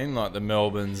what I mean? Like the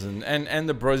Melbournes and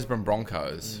the Brisbane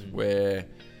Broncos, where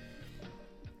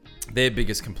their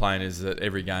biggest complaint is that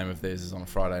every game of theirs is on a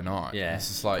Friday night. Yeah, It's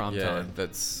just like, prime time.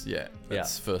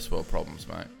 that's first world problems,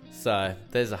 mate. So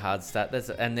there's a hard stat.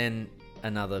 And then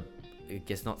another, I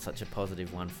guess not such a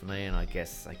positive one for me. And I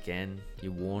guess again,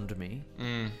 you warned me.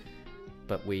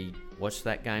 But we watched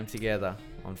that game together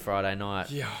on Friday night.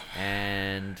 Yeah.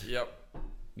 And Yep.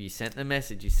 you sent the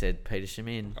message. You said Peter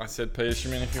Shamin. I said Peter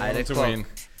Shamin if you 8 wanted to o'clock. win.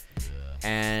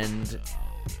 And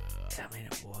I mean,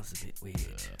 it was a bit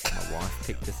weird. My wife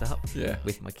picked us up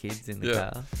with my kids in the Yeah.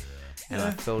 car. And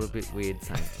I felt a bit weird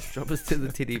saying, just drop us to the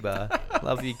titty bar.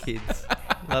 Love you, kids.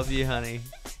 Love you, honey.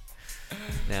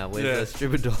 now. Where's the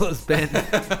 $1,000, Ben?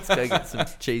 Let's go get some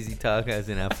cheesy tacos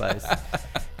in our face.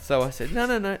 So I said, no,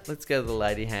 let's go to the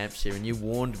Lady Hampshire. And you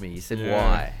warned me. You said,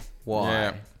 why?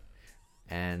 Yeah.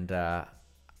 And I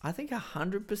think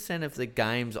 100% of the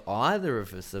games either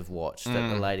of us have watched at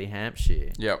the Lady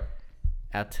Hampshire, Yep.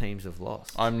 our teams have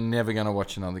lost. I'm never going to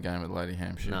watch another game at Lady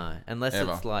Hampshire. No, unless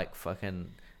Ever. it's like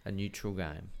fucking a neutral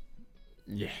game.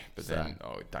 Yeah, but then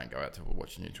don't go out to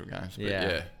watch neutral games. But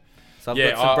Yeah. So I've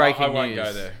yeah, got some breaking I news. won't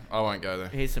go there. I won't go there.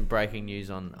 Here's some breaking news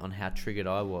on how triggered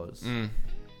I was.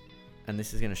 And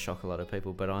this is going to shock a lot of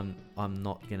people, but I'm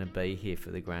not going to be here for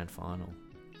the grand final.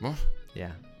 What?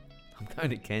 Yeah. I'm going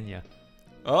to Kenya.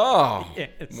 Oh, Yes.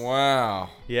 wow.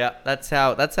 Yeah, that's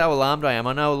how alarmed I am.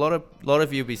 I know a lot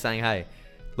of you will be saying, "Hey,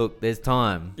 look, there's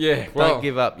time. Yeah, well, Don't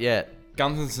give up yet."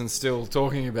 Gunthinson's still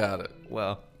talking about it.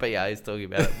 Well, but yeah, he's talking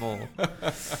about it more.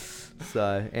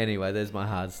 So anyway, there's my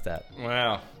hard stat.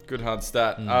 Wow, good hard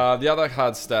stat. The other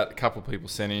hard stat, a couple of people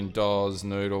sent in, Doz,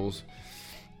 Noodles.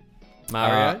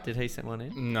 Mario, did he send one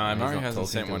in? No, He's Mario not hasn't talking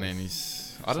sent to one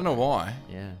us. in. I don't know why.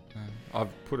 Yeah, I've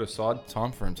put aside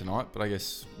time for him tonight, but I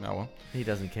guess, no well. he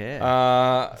doesn't care.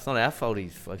 It's not our fault.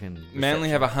 He's fucking. Manly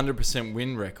have reception. a 100%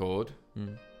 win record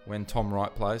when Tom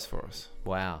Wright plays for us.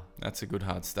 Wow, That's a good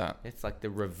hard stat. it's like the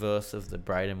reverse of the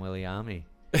Braden Willie Army.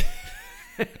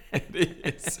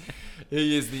 It is.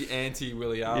 He is the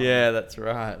anti-Willie Army. Yeah, that's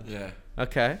right. Yeah.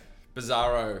 Okay,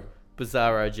 Bizarro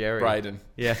Bizarro Jerry. Braden.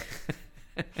 Yeah.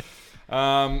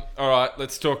 All right,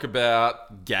 let's talk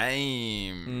about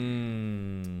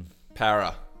game.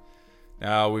 Para.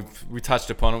 Now we touched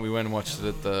upon it. We went and watched it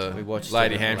at the We watched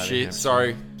Lady it at the Lady Hampshire. Hampshire.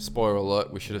 Sorry, spoiler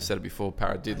alert. We should have said it before.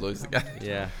 Para did lose the game.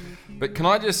 Yeah. But can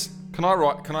I just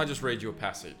read you a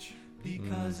passage?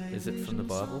 Is it from the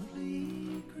Bible?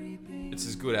 It's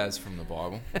as good as from the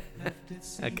Bible.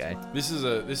 Okay. This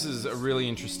is a really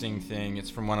interesting thing. It's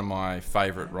from one of my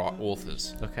favourite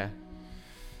authors. Okay.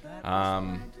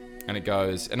 And it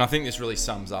goes, and I think this really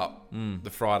sums up the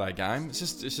Friday game. It's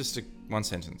just one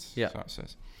sentence. Yeah. So it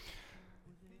says,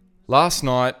 last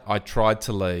night I tried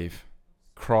to leave,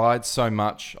 cried so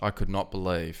much I could not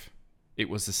believe. It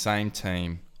was the same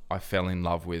team I fell in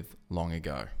love with long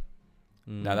ago.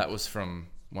 Now that was from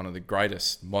one of the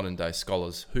greatest modern day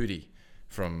scholars, Hootie,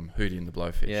 from Hootie and the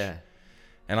Blowfish. Yeah.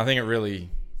 And I think it really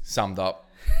summed up.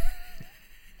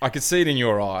 I could see it in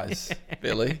your eyes,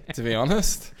 Billy, to be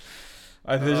honest.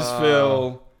 I just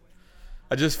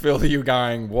feel that you're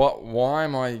going, why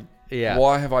am I,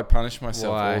 why have I punished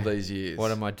myself Why? all these years?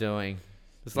 What am I doing?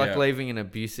 It's like Yeah. leaving an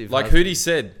abusive Like husband. Hootie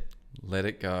said, let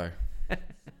it go.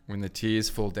 When the tears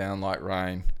fall down like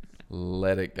rain,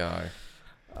 let it go.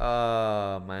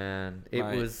 Oh, man. It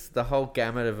Mate. was the whole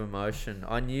gamut of emotion.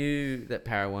 I knew that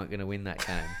Para weren't going to win that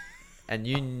game. And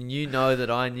you know that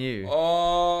I knew.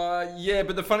 Oh, yeah,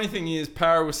 but the funny thing is,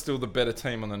 Para was still the better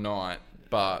team on the night,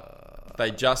 but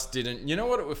they just didn't. You know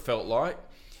what it felt like?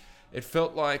 It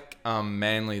felt like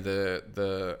Manly,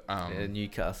 the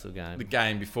Newcastle game. the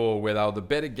game before, where they were the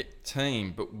better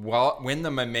team, but when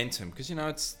the momentum, because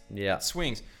it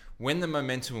swings, when the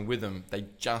momentum were with them, they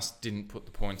just didn't put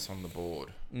the points on the board,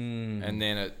 and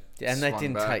then it. And they swung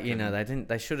didn't back take, they didn't.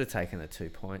 They should have taken the 2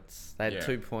 points. They had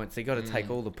 2 points. They got to take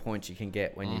all the points you can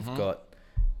get when you've got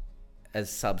a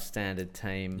substandard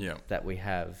team that we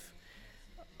have.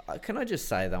 Can I just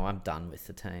say though, I'm done with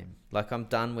the team. Like I'm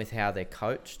done with how they're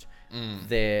coached.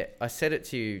 I said it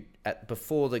to you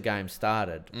before the game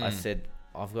started. I said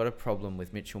I've got a problem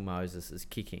with Mitchell Moses'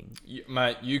 kicking.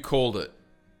 Mate, you called it.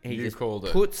 He You just called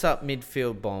it. puts up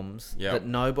midfield bombs that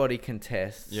nobody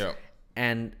contests. Yep.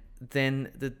 And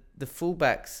then the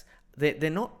fullbacks, they're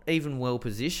not even well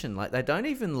positioned. Like they don't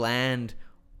even land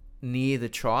near the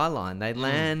try line. They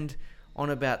land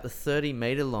on about the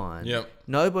 30-metre line. Yep.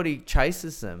 Nobody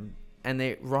chases them, and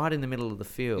they're right in the middle of the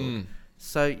field.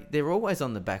 So they're always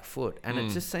on the back foot, and it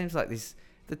just seems like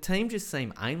the team just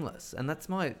seem aimless, and that's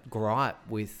my gripe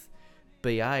with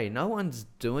BA. No one's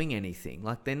doing anything.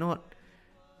 Like they're not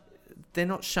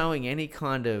showing any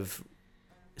kind of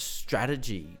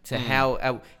strategy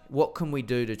to what can we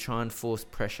do to try and force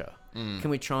pressure. Can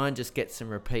we try and just get some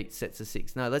repeat sets of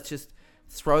 6? No, let's just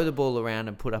throw the ball around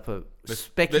and put up a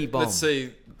specky bomb. Let's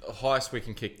see the highest we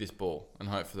can kick this ball and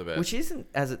hope for the best. Which isn't,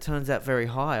 as it turns out, very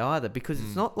high either, because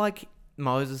it's not like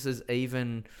Moses is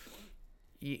even...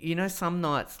 some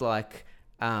nights like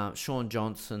Sean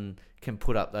Johnson can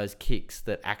put up those kicks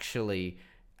that actually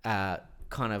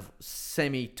kind of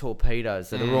semi-torpedoes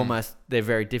that are almost... They're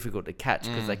very difficult to catch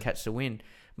because they catch the wind.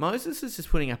 Moses is just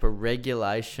putting up a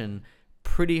regulation,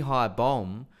 pretty high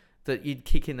bomb that you'd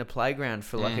kick in the playground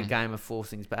for like a game of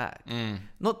forcings back.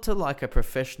 Not to like a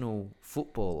professional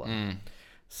footballer.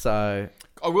 So...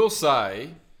 I will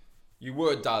say, you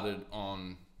were dudded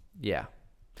on Yeah.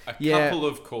 a couple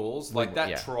of calls. Like that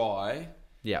Yeah. try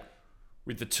Yeah.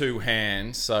 with the two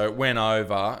hands. So it went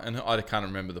over, and I can't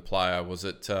remember the player. Was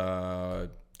it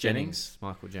Jennings?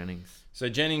 Michael Jennings. So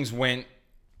Jennings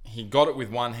he got it with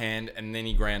one hand, and then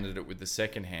he grounded it with the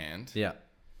second hand. Yeah.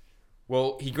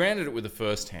 Well, he grounded it with the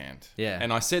first hand. Yeah.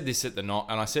 And I said this at the night,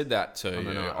 and I said that to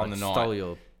you on the night. Stole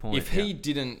your point. If he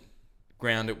didn't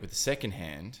ground it with the second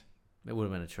hand, it would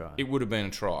have been a try. it would have been a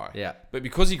try. Yeah. But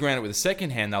because he grounded it with the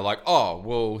second hand, they're like, oh,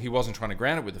 well, he wasn't trying to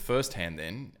ground it with the first hand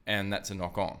then, and that's a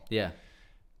knock on. Yeah.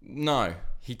 No,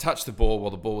 he touched the ball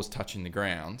while the ball was touching the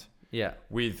ground. Yeah.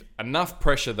 With enough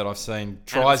pressure that I've seen it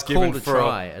tries was given called a for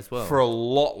try as well. for a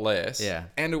lot less. Yeah.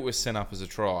 And it was sent up as a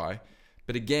try.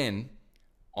 But again,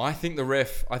 I think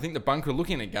the bunker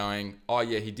looking at it going, oh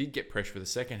yeah, he did get pressure with the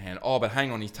second hand. Oh, but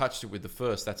hang on, he touched it with the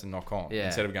first. That's a knock on. Yeah.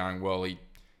 Instead of going, well, he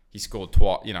scored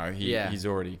twice. You know, he's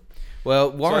already.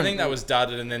 Well, So I think that was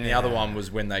dudded, and then the other one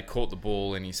was when they caught the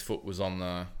ball and his foot was on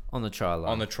the try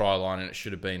line. on the try line, and it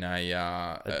should have been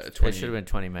a It 20. should have been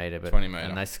 20 metre, but 20 metre.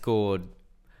 and they scored.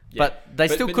 Yeah. But they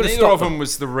still could have neither stopped of them them.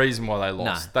 was the reason why they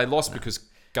lost. No, They lost because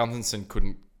Gunnarsson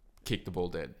couldn't kick the ball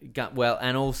dead. Well,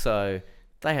 and also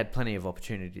they had plenty of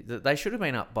opportunity. They should have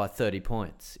been up by 30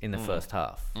 points in the first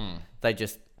half. They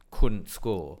just couldn't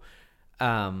score.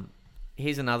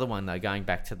 Here's another one though. Going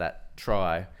back to that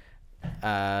try,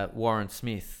 Warren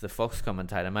Smith, the Fox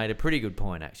commentator, made a pretty good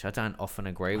point. Actually, I don't often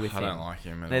agree with him. I don't like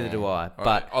him at Neither all. do I.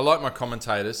 But I like my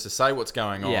commentators to say what's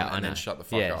going on I and know. then shut the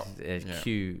fuck up.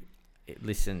 Q,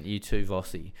 listen, you too,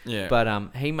 Vossi. Yeah.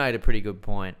 But he made a pretty good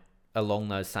point along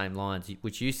those same lines,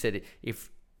 which you said if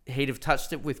he'd have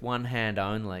touched it with one hand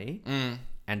only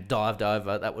and dived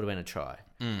over, that would have been a try.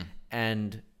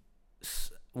 And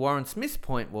Warren Smith's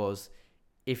point was,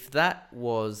 if that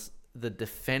was the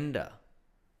defender,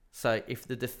 so if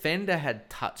the defender had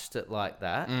touched it like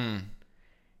that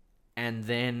and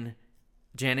then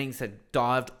Jennings had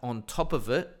dived on top of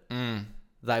it,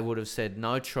 they would have said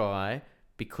no try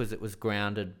because it was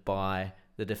grounded by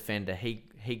the defender.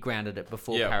 He grounded it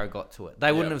before Parra got to it.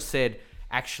 They wouldn't have said,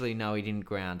 actually, no, he didn't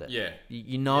ground it. Yeah.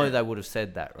 You know they would have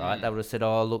said that, right? They would have said,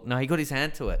 oh, look, no, he got his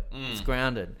hand to it. It's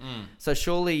grounded. So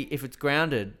surely if it's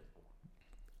grounded,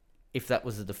 if that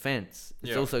was the defence,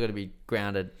 it's also got to be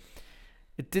grounded.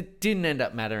 It didn't end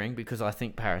up mattering because I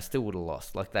think Parra still would have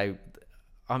lost.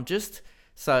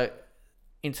 So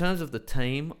in terms of the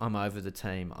team, I'm over the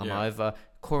team. I'm over.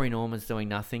 Corey Norman's doing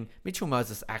nothing. Mitchell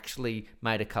Moses actually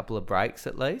made a couple of breaks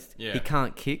at least. Yeah. He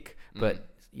can't kick, but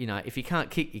if you can't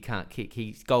kick, you can't kick.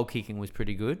 His goal kicking was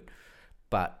pretty good,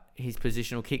 but his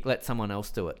positional kick, let someone else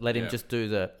do it. Let him just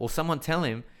do or someone tell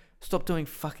him, stop doing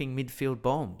fucking midfield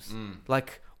bombs.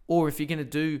 Or if you're going to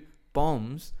do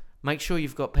bombs, make sure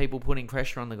you've got people putting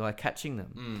pressure on the guy catching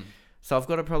them. So I've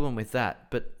got a problem with that.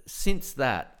 But since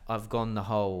that, I've gone the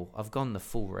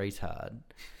full retard.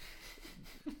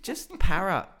 Just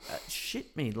Parra,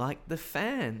 shit me. Like the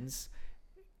fans,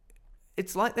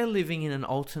 it's like they're living in an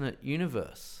alternate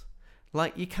universe.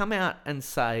 Like you come out and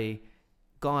say,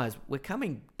 guys, we're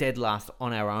coming dead last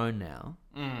on our own now.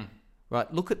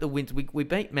 Right, look at the wins. We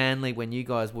beat Manly when you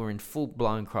guys were in full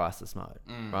blown crisis mode.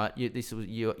 Right, this was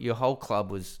your whole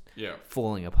club was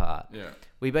falling apart. Yeah.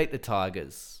 We beat the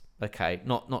Tigers. Okay,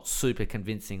 not super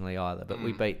convincingly either, but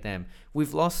we beat them.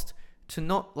 We've lost to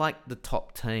not like the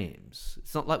top teams.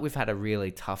 It's not like we've had a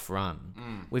really tough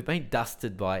run. We've been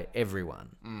dusted by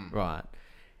everyone, right?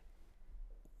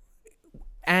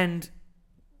 And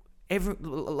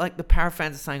the Parra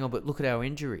fans are saying, oh, but look at our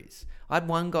injuries. I had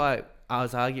one guy I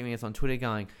was arguing with on Twitter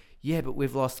going, yeah, but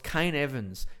we've lost Kane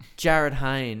Evans, Jared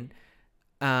Hayne,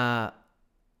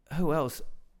 who else?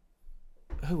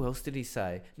 Who else did he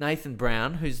say? Nathan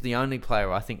Brown, who's the only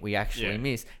player I think we actually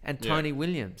missed, and Tony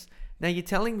Williams. Now, you're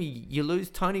telling me you lose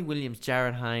Tony Williams,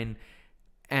 Jared Hayne,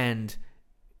 and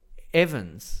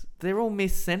Evans. They're all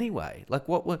miss anyway.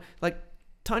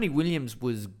 Tony Williams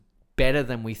was better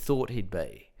than we thought he'd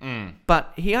be.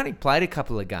 But he only played a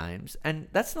couple of games, and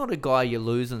that's not a guy you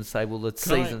lose and say, well, the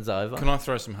season's over. Can I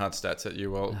throw some hard stats at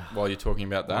you while you're talking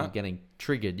about that? I'm getting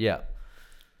triggered, yeah.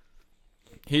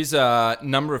 Here's a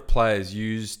number of players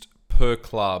used per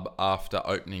club after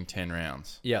opening 10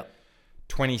 rounds. Yeah.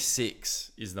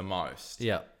 26 is the most.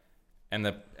 Yeah. And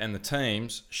the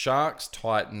teams, Sharks,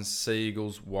 Titans,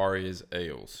 Seagulls, Warriors,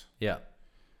 Eels. Yeah.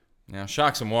 Now,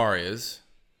 Sharks and Warriors,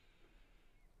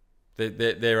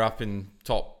 they're up in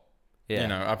top,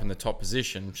 up in the top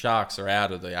position. Sharks are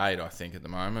out of the 8, I think, at the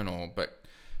moment. But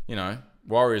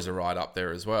Warriors are right up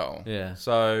there as well. Yeah.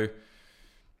 So,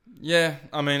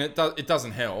 it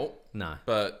doesn't help. No.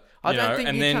 But I don't think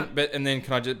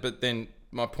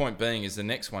my point being is the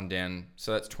next one down,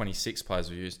 so that's 26 players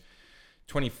we've used.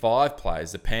 25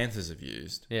 players the Panthers have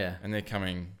used. Yeah. And they're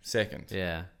coming second.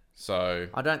 Yeah. So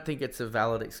I don't think it's a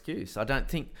valid excuse.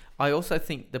 I also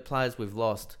think the players we've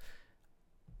lost,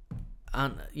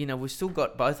 we've still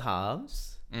got both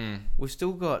halves. We've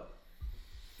still got...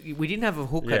 We didn't have a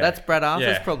hooker. Yeah. That's Brad Arthur's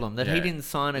Yeah. problem, that Yeah. he didn't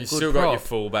sign a You've good still prop. got your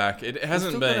fullback. It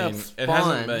hasn't still got our been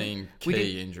spine.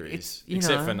 key injuries,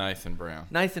 except for Nathan Brown.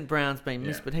 Nathan Brown's been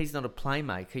missed, Yeah. but he's not a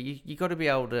playmaker. You got to be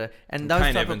able to... And And those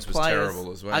Kane type Evans of was players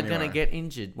terrible as well, are going to anyway. get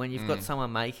injured. When you've got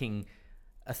someone making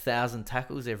 1,000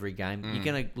 tackles every game, you're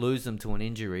going to lose them to an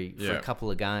injury for Yeah. a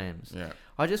couple of games. Yeah.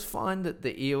 I just find that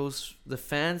the Eels, the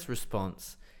fans'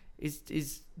 response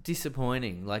is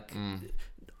disappointing. Like,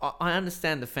 I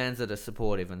understand the fans that are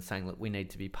supportive and saying, look, we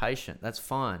need to be patient. That's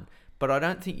fine. But I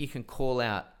don't think you can call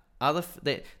out other...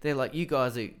 They're like, you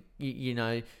guys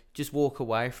are, just walk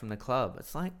away from the club.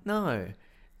 It's like, no.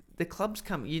 The club's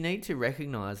come... You need to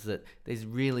recognise that there's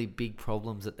really big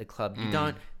problems at the club. You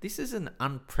don't... This is an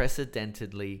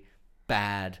unprecedentedly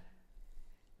bad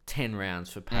 10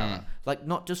 rounds for Para. Like,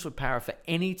 not just for Para, for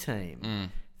any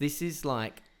team. This is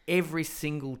like every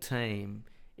single team...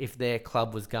 If their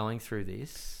club was going through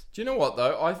this. Do you know what,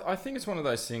 though? I think it's one of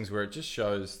those things where it just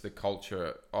shows the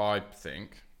culture, I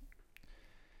think,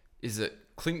 is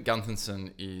that Clint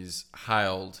Guntherson is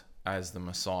hailed as the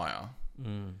Messiah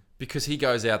because he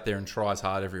goes out there and tries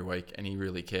hard every week and he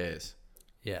really cares.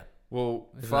 Yeah. Well,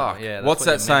 Isn't fuck. that- yeah, that's What's what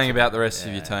that you're saying meant to about do. the rest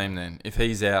of your team then? If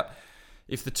he's out...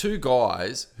 If the two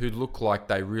guys who look like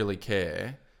they really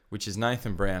care, which is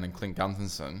Nathan Brown and Clint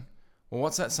Guntherson... Well,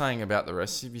 what's that saying about the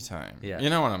rest of your team? Yeah. You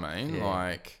know what I mean? Yeah.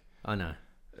 Like, I know.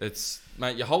 it's...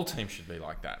 Mate, your whole team should be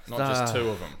like that. Not just two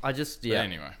of them. I just... But Yeah.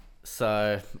 anyway.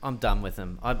 So, I'm done with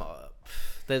them.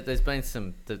 There's been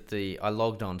some... I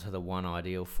logged on to the One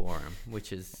Ideal forum,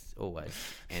 which is always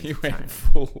You entertaining. went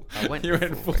full... I went you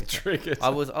went full full trigger. I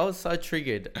was so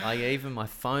triggered. My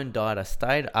phone died. I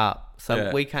stayed up. So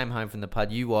Yeah. we came home from the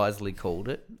pub. You wisely called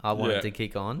it. I wanted Yeah. to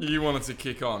kick on. You wanted to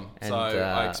kick on. And, So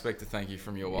I expect a thank you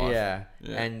from your wife. Yeah.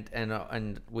 Yeah.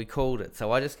 And we called it.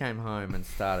 So I just came home and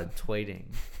started tweeting.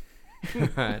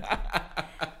 Right.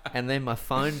 And then my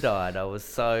phone died. I was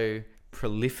so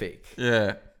prolific.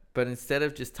 Yeah. But instead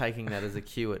of just taking that as a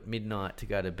cue at midnight to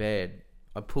go to bed,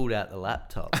 I pulled out the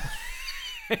laptop.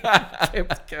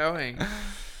 Kept going.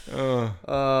 Oh.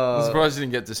 I'm surprised you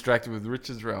didn't get distracted with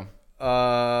Richard's realm.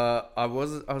 I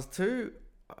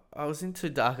was in too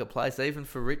dark a place. Even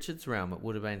for Richard's realm, it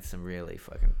would have been some really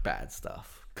fucking bad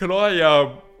stuff. Can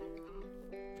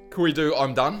we do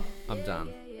I'm done? I'm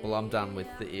done. Well, I'm done with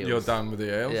the Eels. You're done with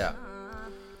the Eels? Yeah.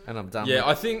 And I'm done. Yeah,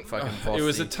 with I think fucking it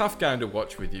was a Bossy. tough game to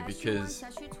watch with you because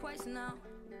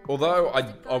although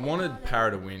I wanted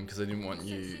Para to win because I didn't want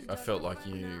you, I felt like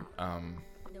you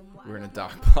were in a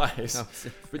dark place.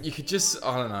 But you could just,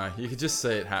 I don't know, you could just see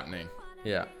it happening.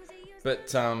 Yeah. But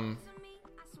can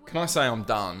I say I'm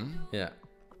done Yeah.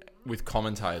 with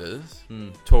commentators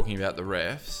talking about the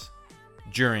refs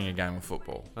during a game of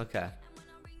football? Okay.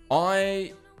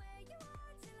 I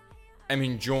am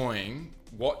enjoying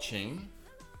watching.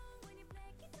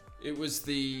 It was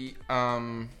the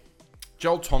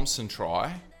Joel Thompson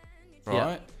try, right?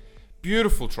 Yeah.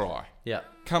 Beautiful try. Yeah.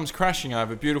 Comes crashing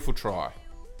over, beautiful try.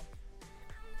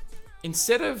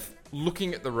 Instead of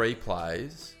looking at the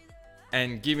replays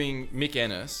and giving Mick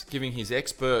Ennis, giving his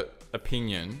expert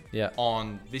opinion Yeah.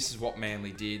 on this is what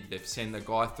Manly did, they've sent the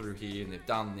guy through here and they've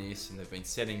done this and they've been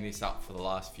setting this up for the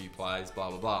last few plays, blah,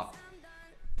 blah, blah.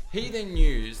 He then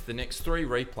used the next three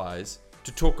replays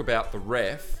to talk about the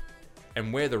ref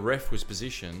and where the ref was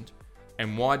positioned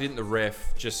and why didn't the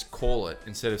ref just call it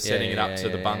instead of setting it up to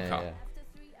the bunker.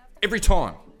 Every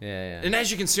time. Yeah. And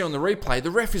as you can see on the replay, the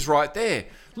ref is right there.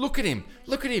 Look at him.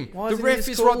 Look at him. Why The doesn't he ref just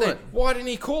is call right there. it? Why didn't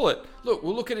he call it? Look,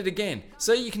 we'll look at it again.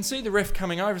 See, you can see the ref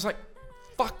coming over. It's like,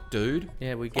 fuck, dude.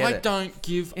 Yeah, we get I it. don't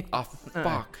give a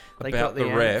fuck They about got the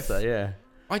ref. answer, yeah.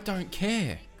 I don't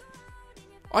care.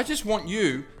 I just want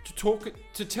you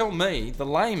to tell me, the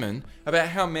layman, about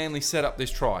how Manly set up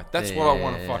this try. That's what I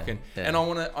want to fucking... yeah. And I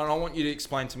want you to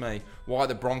explain to me why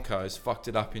the Broncos fucked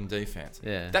it up in defense.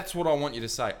 Yeah. That's what I want you to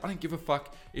say. I don't give a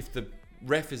fuck if the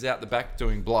ref is out the back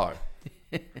doing blow.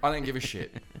 I don't give a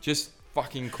shit. Just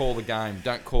fucking call the game.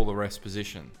 Don't call the ref's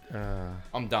position.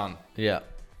 I'm done. Yeah.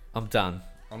 I'm done.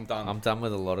 I'm done. I'm done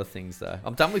with a lot of things, though.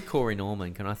 I'm done with Corey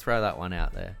Norman. Can I throw that one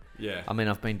out there? Yeah. I mean,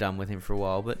 I've been done with him for a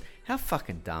while, but how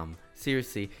fucking dumb.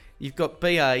 Seriously. You've got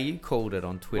BA, you called it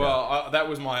on Twitter. Well, that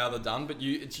was my other done, but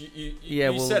you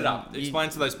set it up. Explain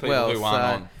to those people who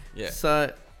aren't on. Yeah.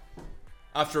 So,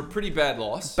 After a pretty bad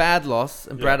loss. bad loss,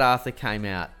 and Brad Arthur came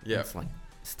out. Yeah. It's like,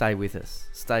 stay with us.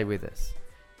 Stay with us.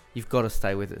 you've got to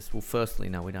stay with us. Well, firstly,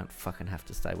 no, we don't fucking have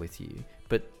to stay with you.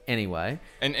 But anyway.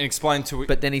 And explain to...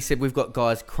 But then he said, we've got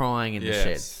guys crying in the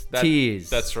sheds. Tears.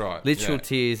 That's right. Literal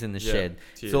tears in the shed.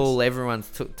 Tears. It's all,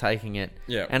 everyone's taking it.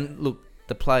 Yeah. And look,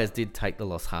 the players did take the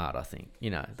loss hard, I think. You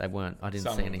know, they weren't, I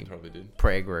didn't see any probably did.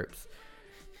 prayer groups.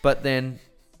 But then,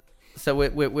 so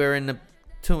we're in the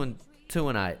 2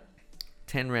 and 8,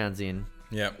 10 rounds in.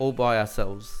 Yeah. All by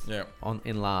ourselves. Yeah.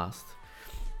 In last.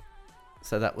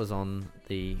 So that was on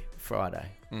the Friday.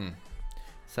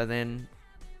 So then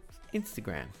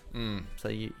Instagram. So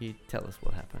you tell us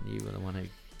what happened. You were the one who.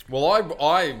 Well,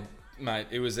 I mate,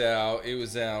 it was our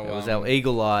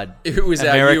eagle-eyed. It was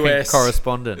American our US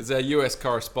correspondent. It was our US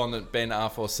correspondent Ben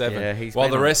R47. Yeah, while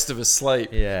the rest of us sleep.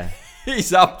 Yeah.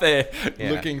 He's up there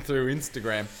looking through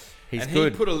Instagram. He's and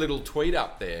good. He put a little tweet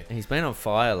up there. He's been on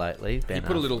fire lately. He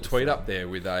put a little tweet up there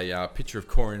with a picture of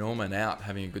Corey Norman out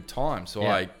having a good time. So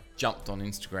I jumped on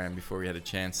Instagram before we had a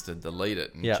chance to delete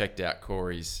it and checked out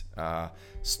Corey's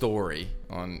story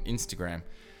on Instagram.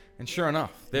 And sure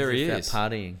enough, there he is.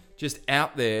 Partying. Just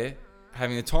out there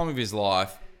having the time of his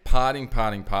life,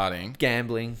 partying.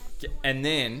 Gambling. And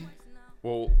then,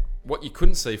 well, what you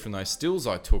couldn't see from those stills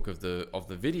I took of the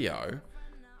video,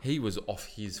 he was off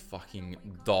his fucking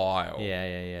dial.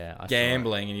 Yeah.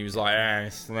 Gambling, and he was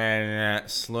like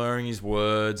slurring his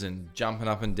words and jumping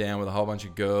up and down with a whole bunch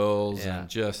of girls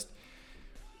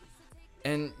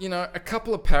and you know, a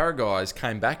couple of para guys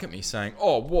came back at me saying,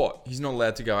 "Oh, what? He's not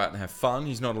allowed to go out and have fun.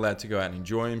 He's not allowed to go out and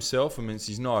enjoy himself. I mean, it's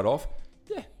his night off."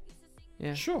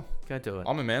 Yeah, sure. Go do it.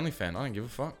 I'm a Manly fan. I don't give a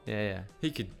fuck. Yeah. He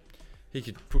could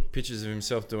put pictures of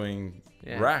himself doing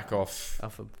rack off a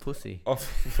pussy.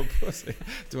 Off a pussy,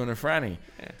 doing a franny.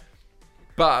 Yeah.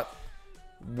 But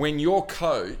when your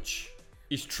coach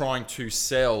is trying to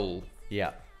sell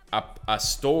a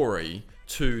story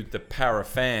to the para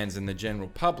fans and the general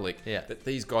public that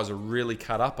these guys are really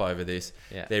cut up over this,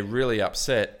 they're really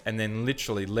upset, and then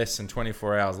literally less than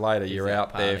 24 hours later, you're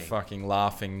out there fucking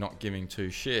laughing, not giving two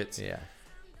shits. Yeah.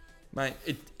 Mate,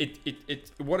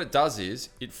 it what it does is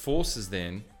it forces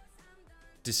then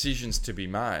decisions to be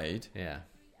made. Yeah.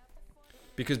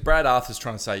 Because Brad Arthur's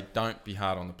trying to say, don't be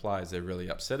hard on the players. They're really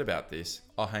upset about this.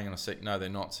 Oh, hang on a sec. No, they're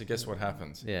not. So guess what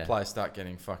happens? Yeah. Players start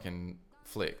getting fucking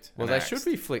flicked. Well, they should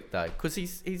be flicked though, because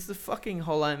he's the fucking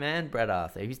hollow man, Brad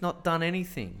Arthur. He's not done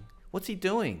anything. What's he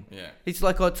doing? Yeah. It's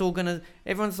like, oh, it's all gonna.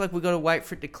 Everyone's like, we got to wait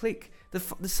for it to click.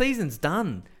 The season's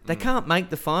done. They can't make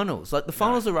the finals. Like the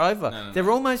finals are over. No. They're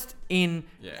almost in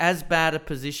as bad a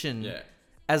position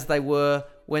as they were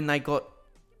when they got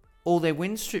all their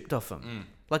wins stripped off them.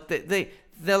 Like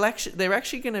they're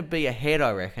actually going to be ahead,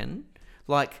 I reckon.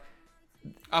 Like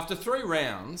after 3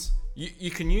 rounds,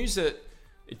 you can use it.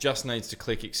 It just needs to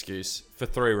click excuse for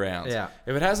 3 rounds. Yeah.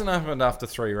 If it hasn't happened after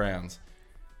 3 rounds,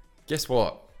 guess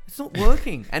what? It's not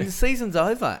working, and the season's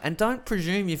over. And don't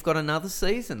presume you've got another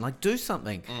season. Like, do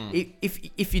something.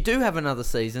 If you do have another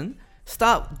season,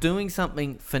 start doing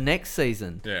something for next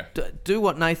season. Yeah. Do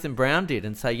what Nathan Brown did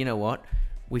and say, you know what,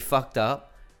 we fucked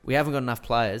up. We haven't got enough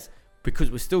players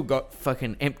because we've still got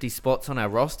fucking empty spots on our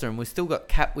roster, and we've still got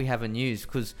cap we haven't used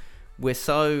because we're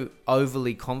so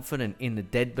overly confident in the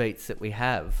deadbeats that we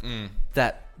have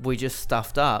that we just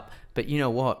stuffed up. But you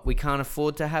know what? We can't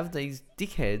afford to have these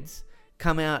dickheads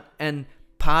come out and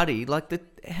party. Like,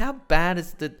 how bad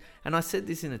is the... And I said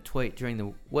this in a tweet during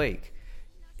the week.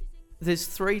 There's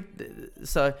 3...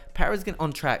 So, Para's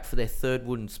on track for their 3rd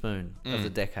wooden spoon of the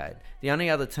decade. The only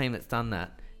other team that's done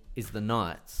that is the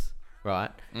Knights,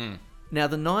 right? Now,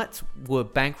 the Knights were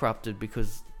bankrupted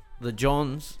because the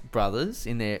Johns brothers,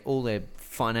 in all their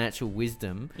financial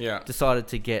wisdom, decided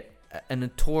to get a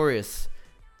notorious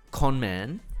con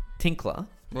man, Tinkler.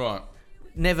 Right.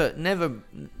 Never,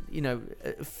 you know,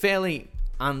 a fairly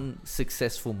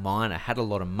unsuccessful miner, had a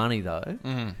lot of money though,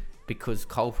 because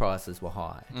coal prices were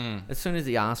high. As soon as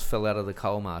the arse fell out of the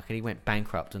coal market, he went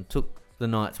bankrupt and took the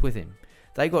Knights with him.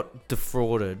 They got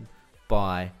defrauded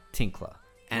by Tinkler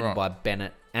and by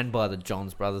Bennett and by the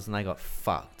Johns brothers, and they got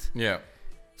fucked. Yeah.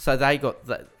 So they got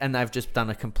that, and they've just done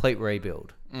a complete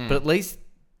rebuild. But at least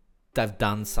they've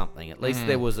done something. At least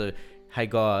there was hey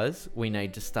guys, we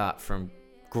need to start from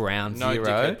ground zero. No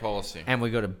dickhead policy. And we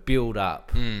got to build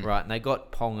up, right? And they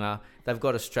got Ponga. They've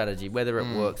got a strategy, whether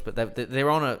it works, but they're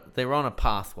on a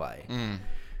pathway.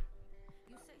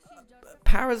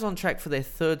 Para's on track for their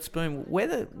 3rd spoon.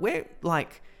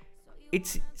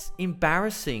 It's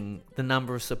embarrassing the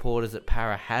number of supporters that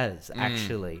Para has.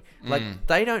 Actually,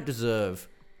 they don't deserve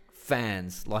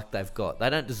fans like they've got. They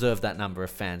don't deserve that number of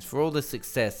fans for all the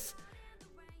success,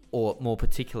 or more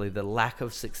particularly the lack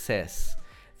of success.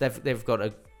 They've got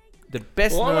a the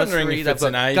best Well, I'm wondering nursery. if They've it's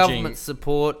an got ageing- government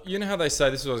support. You know how they say,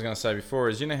 this is what I was going to say before,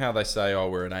 is you know how they say, oh,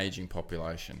 we're an ageing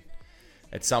population.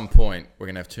 At some point, we're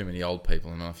going to have too many old people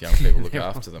and not enough young people look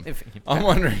after them. I'm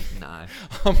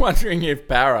wondering if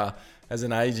Para has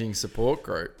an ageing support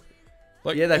group.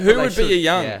 Like, Yeah, they who probably would be a should.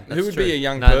 young, Yeah, who that's would true. be a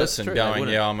young No, that's person true, they going,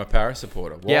 wouldn't. yeah, I'm a Para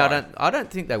supporter? Why? Yeah, I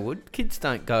don't think they would. Kids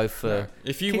don't go for. No.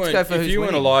 If you kids weren't, go for if who's you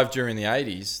weren't winning. alive during the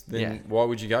 80s, then Yeah. why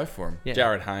would you go for him? Yeah.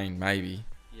 Jared Hayne, maybe.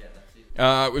 Yeah,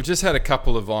 that's it. We've just had a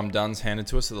couple of I'm done's handed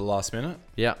to us at the last minute.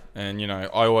 Yeah, And, you know,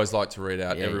 I always like to read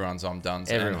out Yeah. everyone's I'm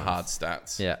done's and Everyone's. hard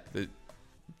stats. Yeah.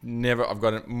 I've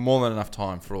got more than enough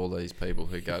time for all these people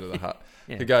who go to the hut,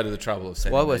 Yeah. who go to the trouble of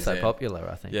sending why we're these so in. popular,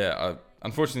 I think. Yeah,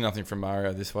 unfortunately nothing from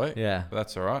Mario this week. Yeah. But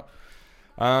that's all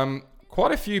right.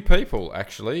 Quite a few people,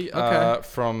 actually, Okay.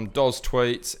 from Doz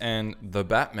Tweets and the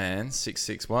Batman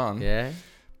 661. Yeah.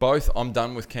 Both I'm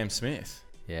done with Cam Smith.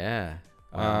 Yeah.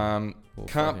 Can't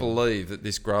fucking- believe that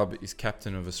this grub is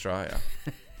captain of Australia.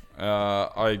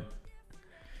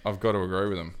 I've got to agree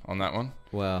with him on that one.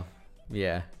 Well,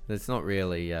 yeah. It's not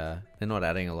really. They're not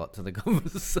adding a lot to the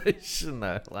conversation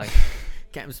though. Like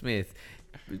Cam Smith.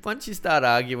 Once you start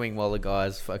arguing while the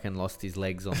guy's fucking lost his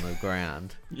legs on the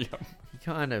ground, Yep. you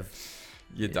kind of.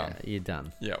 You're done. You're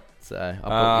done. Yep. So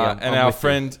I'm And our with you.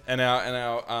 friend and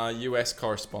our US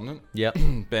correspondent, Yep.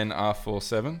 Ben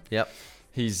R47, Yep.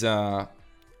 he's I'm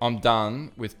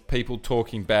done with people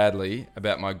talking badly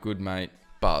about my good mate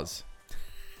Buzz.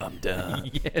 I'm done.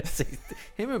 Yes.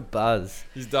 Him and Buzz.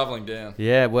 He's doubling down.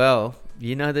 Yeah. Well,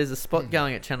 you know, there's a spot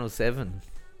going at Channel 7,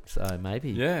 so maybe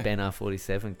Yeah. Ben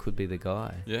R47 could be the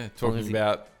guy. Yeah, As long as talking he-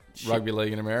 about Shit. rugby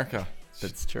league in America.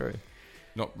 That's true.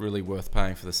 Not really worth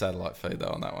paying for the satellite feed though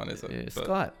on that one, is it? Yeah, But-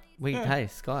 Skype. Yeah. Hey,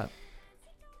 Skype.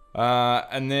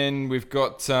 And then we've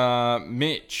got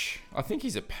Mitch. I think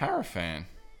he's a Para fan.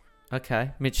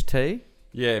 Okay. Mitch T.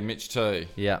 Yeah, Mitch T.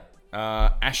 Yeah.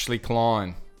 Ashley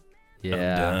Klein.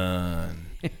 Yeah.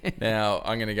 Now,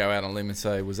 I'm going to go out on a limb and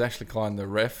say, was Ashley Klein the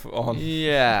ref on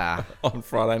Yeah. on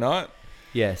Friday night?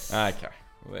 Yes. Okay,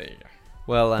 there you go.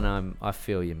 Well, and I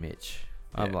feel you, Mitch.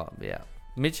 I'm Yeah. like, yeah.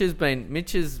 Mitch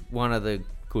is one of the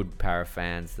good Para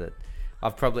fans that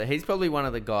he's probably one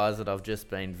of the guys that I've just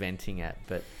been venting at,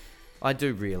 but I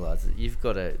do realise that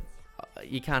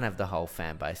you can't have the whole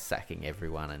fan base sacking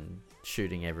everyone and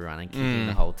shooting everyone and kicking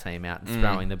the whole team out and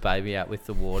throwing the baby out with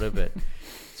the water, but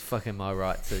it's fucking my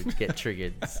right to get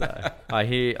triggered. So I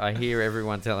hear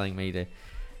everyone telling me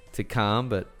to calm,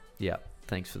 but yeah,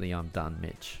 thanks for the I'm done,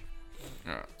 Mitch.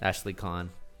 All right. Ashley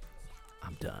Klein,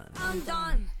 I'm done. I'm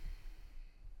done.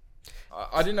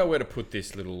 I didn't know where to put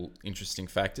this little interesting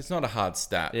fact. It's not a hard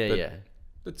stat. Yeah, but yeah.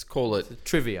 Let's call it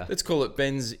Trivia. Let's call it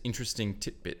Ben's interesting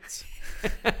tidbits.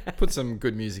 Put some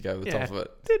good music over the top of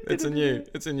it. It's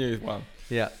a new one.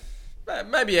 Yeah.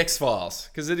 Maybe X-Files,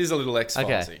 because it is a little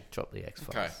X-Files-y. Okay. Drop the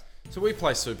X-Files. Okay. So we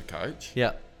play Supercoach.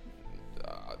 Yeah.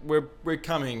 We're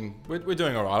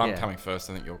doing all right. I'm Yeah. coming first.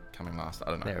 I think you're coming last. I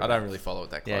don't know. I Thereabouts. don't really follow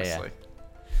it that Yeah, closely.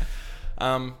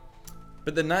 yeah.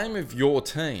 But the name of your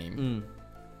team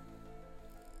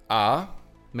are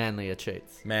Manly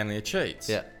cheats. Manly Cheats.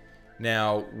 Yeah.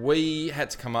 Now, we had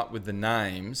to come up with the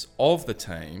names of the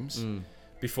teams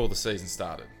before the season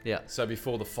started. Yeah. So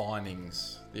before the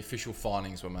official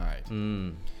findings were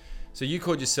made. So you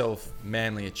called yourself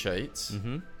Manly Cheats.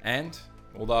 And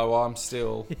although I'm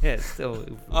still Yeah, still.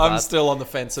 I'm still on the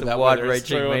fence a about whether it's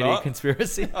wide-reaching true or media not.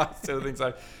 conspiracy. I still think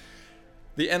so.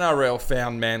 The NRL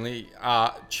found Manly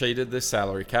cheated the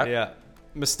salary cap. Yeah.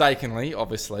 Mistakenly,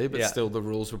 obviously, but Yeah. still the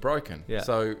rules were broken. Yeah.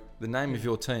 So the name of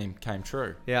your team came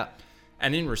true. Yeah.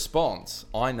 And in response,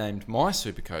 I named my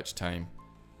Supercoach team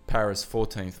Para's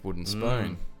 14th Wooden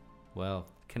Spoon. Well,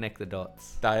 connect the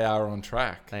dots. They are on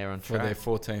track. They are on for their track.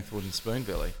 14th Wooden Spoon,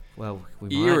 Billy. Well,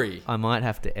 Eerie. I might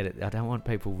have to edit. I don't want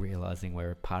people realizing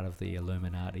we're a part of the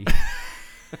Illuminati.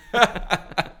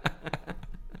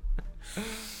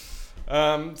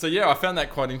 So yeah, I found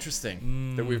that quite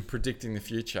interesting that we're predicting the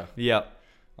future. Yep.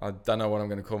 I don't know what I'm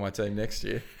going to call my team next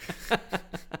year.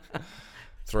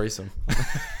 Threesome.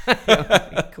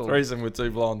 Cool. Threesome with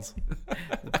two blondes.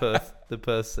 The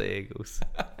Perth Sea Eagles.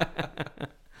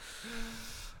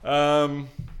 All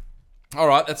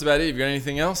right, that's about it. Have you got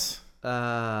anything else?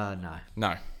 No.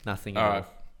 No. Nothing All at right. all.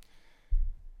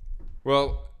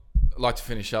 Well, I'd like to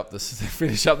finish up the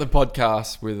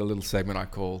podcast with a little segment I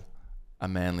call a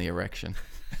manly erection.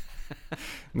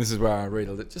 And this is where I read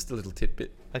just a little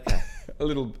tidbit, Okay. a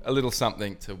little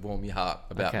something to warm your heart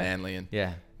about Okay. manly and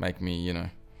Yeah. make me,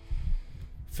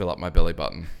 fill up my belly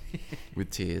button with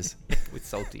tears. With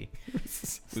salty.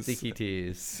 Sticky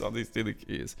tears. Something sticky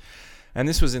tears. And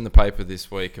this was in the paper this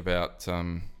week about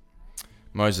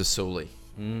Moses Sully.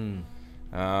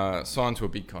 Signed to a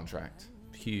big contract.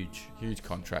 Huge. Huge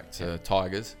contract to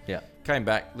Tigers. Yeah. Came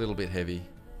back a little bit heavy.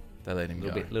 They let him go.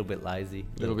 Little bit lazy.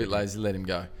 A little bit lazy, let him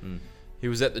go. He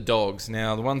was at the Dogs.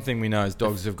 Now, the one thing we know is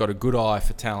Dogs have got a good eye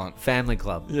for talent. Family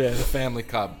club. Yeah, the family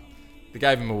club. They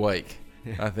gave him a week,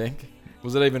 I think.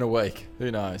 Was it even a week?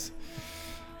 Who knows?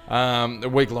 A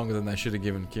week longer than they should have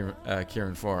given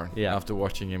Kieran Foran after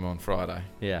watching him on Friday.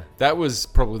 Yeah. That was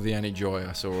probably the only joy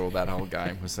I saw all that whole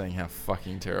game, was seeing how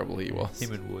fucking terrible he was.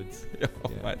 Him and Woods.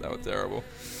 Mate, they were terrible.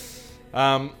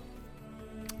 But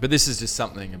this is just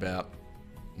something about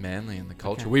Manly and the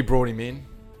culture. Okay. We brought him in.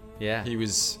 Yeah. He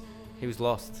was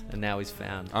lost, and now he's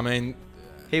found. I mean,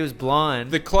 He was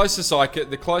blind. the closest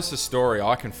story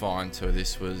I can find to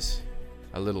this was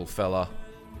a little fella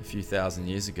a few thousand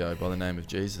years ago by the name of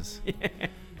Jesus,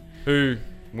 who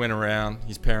went around.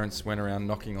 His parents went around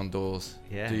knocking on doors.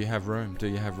 Yeah. Do you have room? Do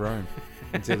you have room?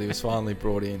 Until he was finally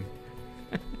brought in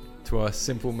to a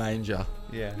simple manger,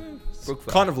 Yeah.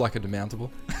 kind of like a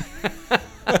demountable.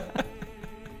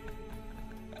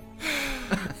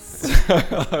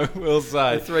 I will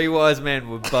say. The three wise men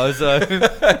were Bozo,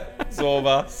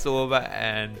 Sorba,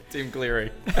 and Tim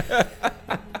Cleary.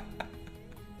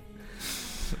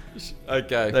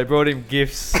 Okay. they brought him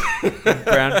gifts in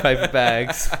brown paper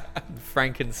bags,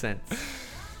 frankincense.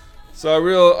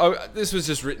 So this was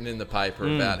just written in the paper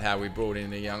about how we brought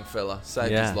in a young fella,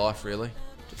 saved his life really.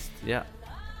 Yeah.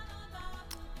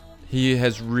 He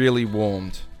has really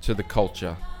warmed to the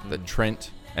culture that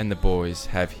Trent and the boys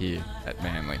have here at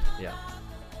Manly. Yeah.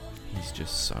 He's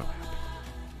just so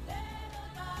happy.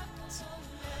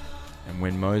 And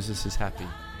when Moses is happy,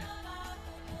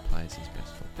 he plays his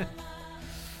best football.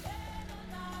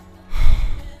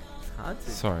 It's hard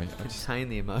to Sorry, contain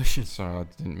the emotions. sorry, I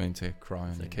didn't mean to cry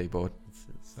on the keyboard.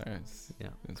 Yeah.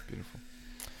 It's beautiful.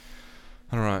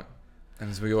 All right, and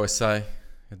as we always say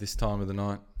at this time of the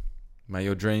night, may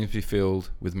your dreams be filled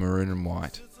with maroon and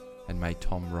white, and may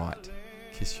Tom Wright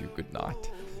kiss you good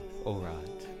night. All right.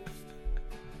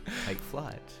 Take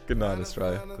flight. Good night,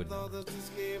 Australia. Good night.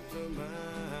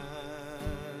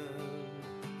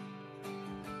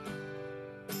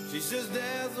 She says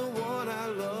there's the one I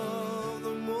love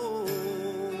the most,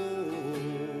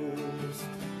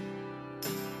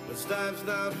 but life's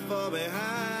not far behind.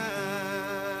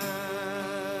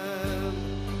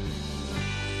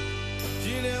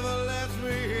 She never lets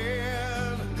me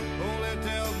in, only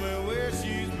tells me where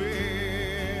she's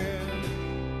been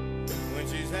when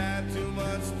she's had too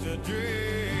much to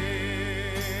drink.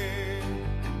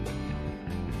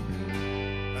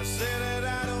 I said that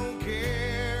I don't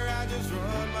care, I just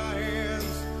run my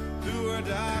hands through her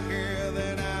dark hair,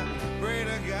 then I pray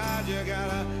to God you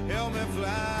gotta help me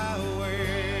fly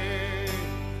away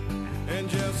and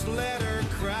just let her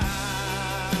cry.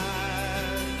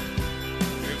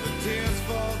 If the tears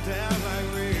fall down like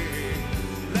rain,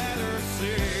 let her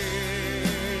sing.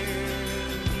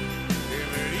 If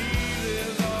it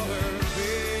eases all her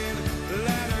pain,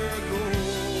 let her go.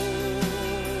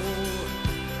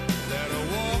 Let her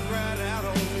walk right out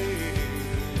on me.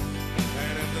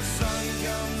 And if the sun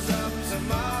comes up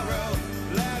tomorrow,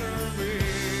 let her be.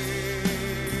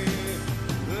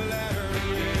 Let her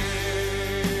be.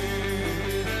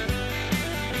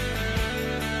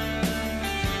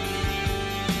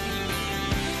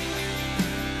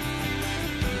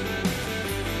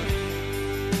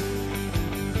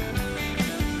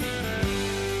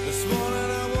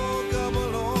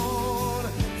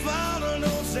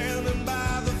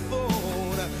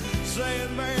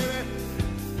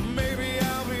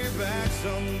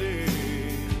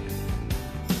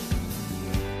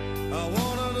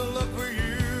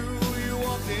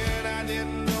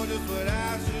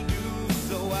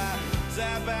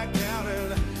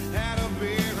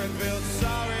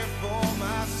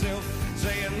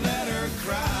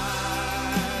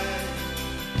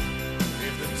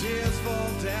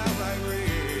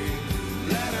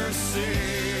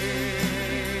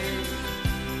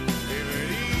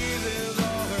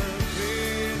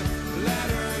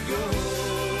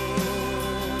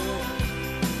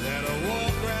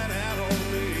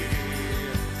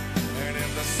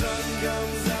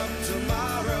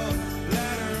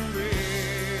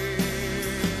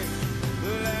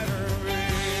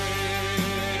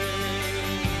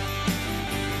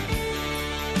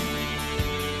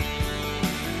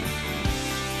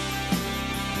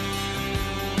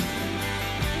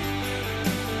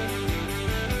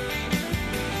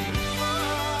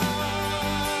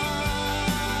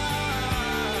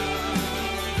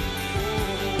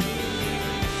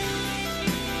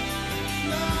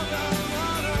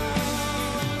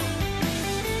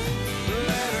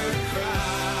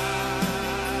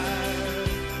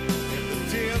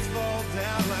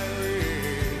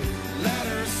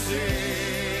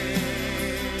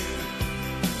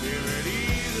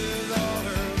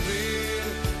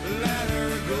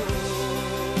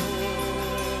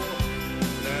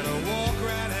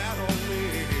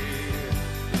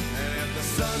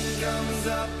 comes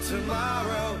up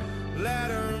tomorrow, let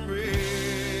her be.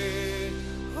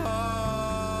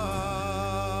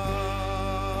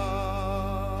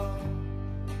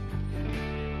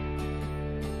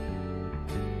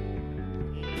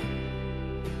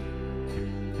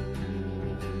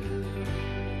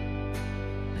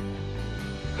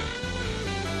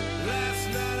 Last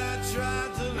night I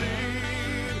tried to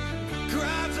leave,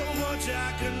 cried so much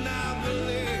I could not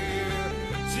believe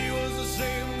she was the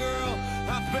same girl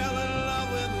I fell in love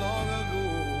with long ago.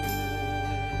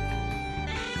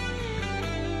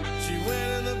 She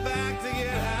went in the back to get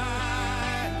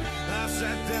high. I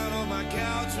sat down on my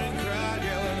couch and cried,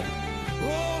 yelling,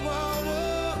 oh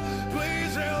mama,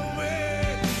 please help me.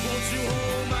 Won't you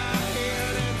hold my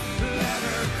hand and let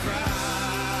her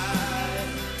cry?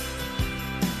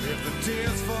 If the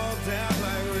tears fall down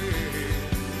like rain,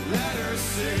 let her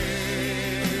sing.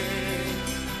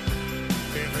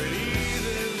 If it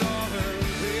eases all her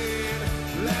pain,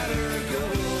 let her go.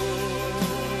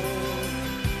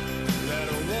 Let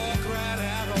her walk right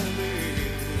out on me.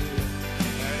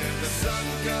 And if the sun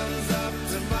comes up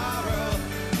tomorrow,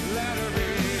 let her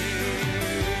be.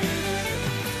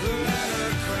 Let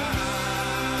her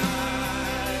cry.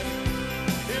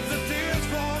 If the tears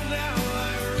fall down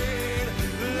like rain,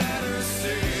 let her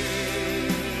sing.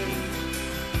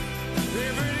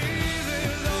 If it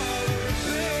eases all her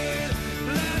pain,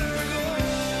 let her go.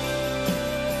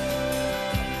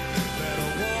 Let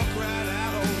her walk right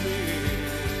out on me.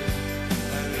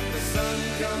 And if the sun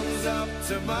comes up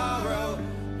tomorrow,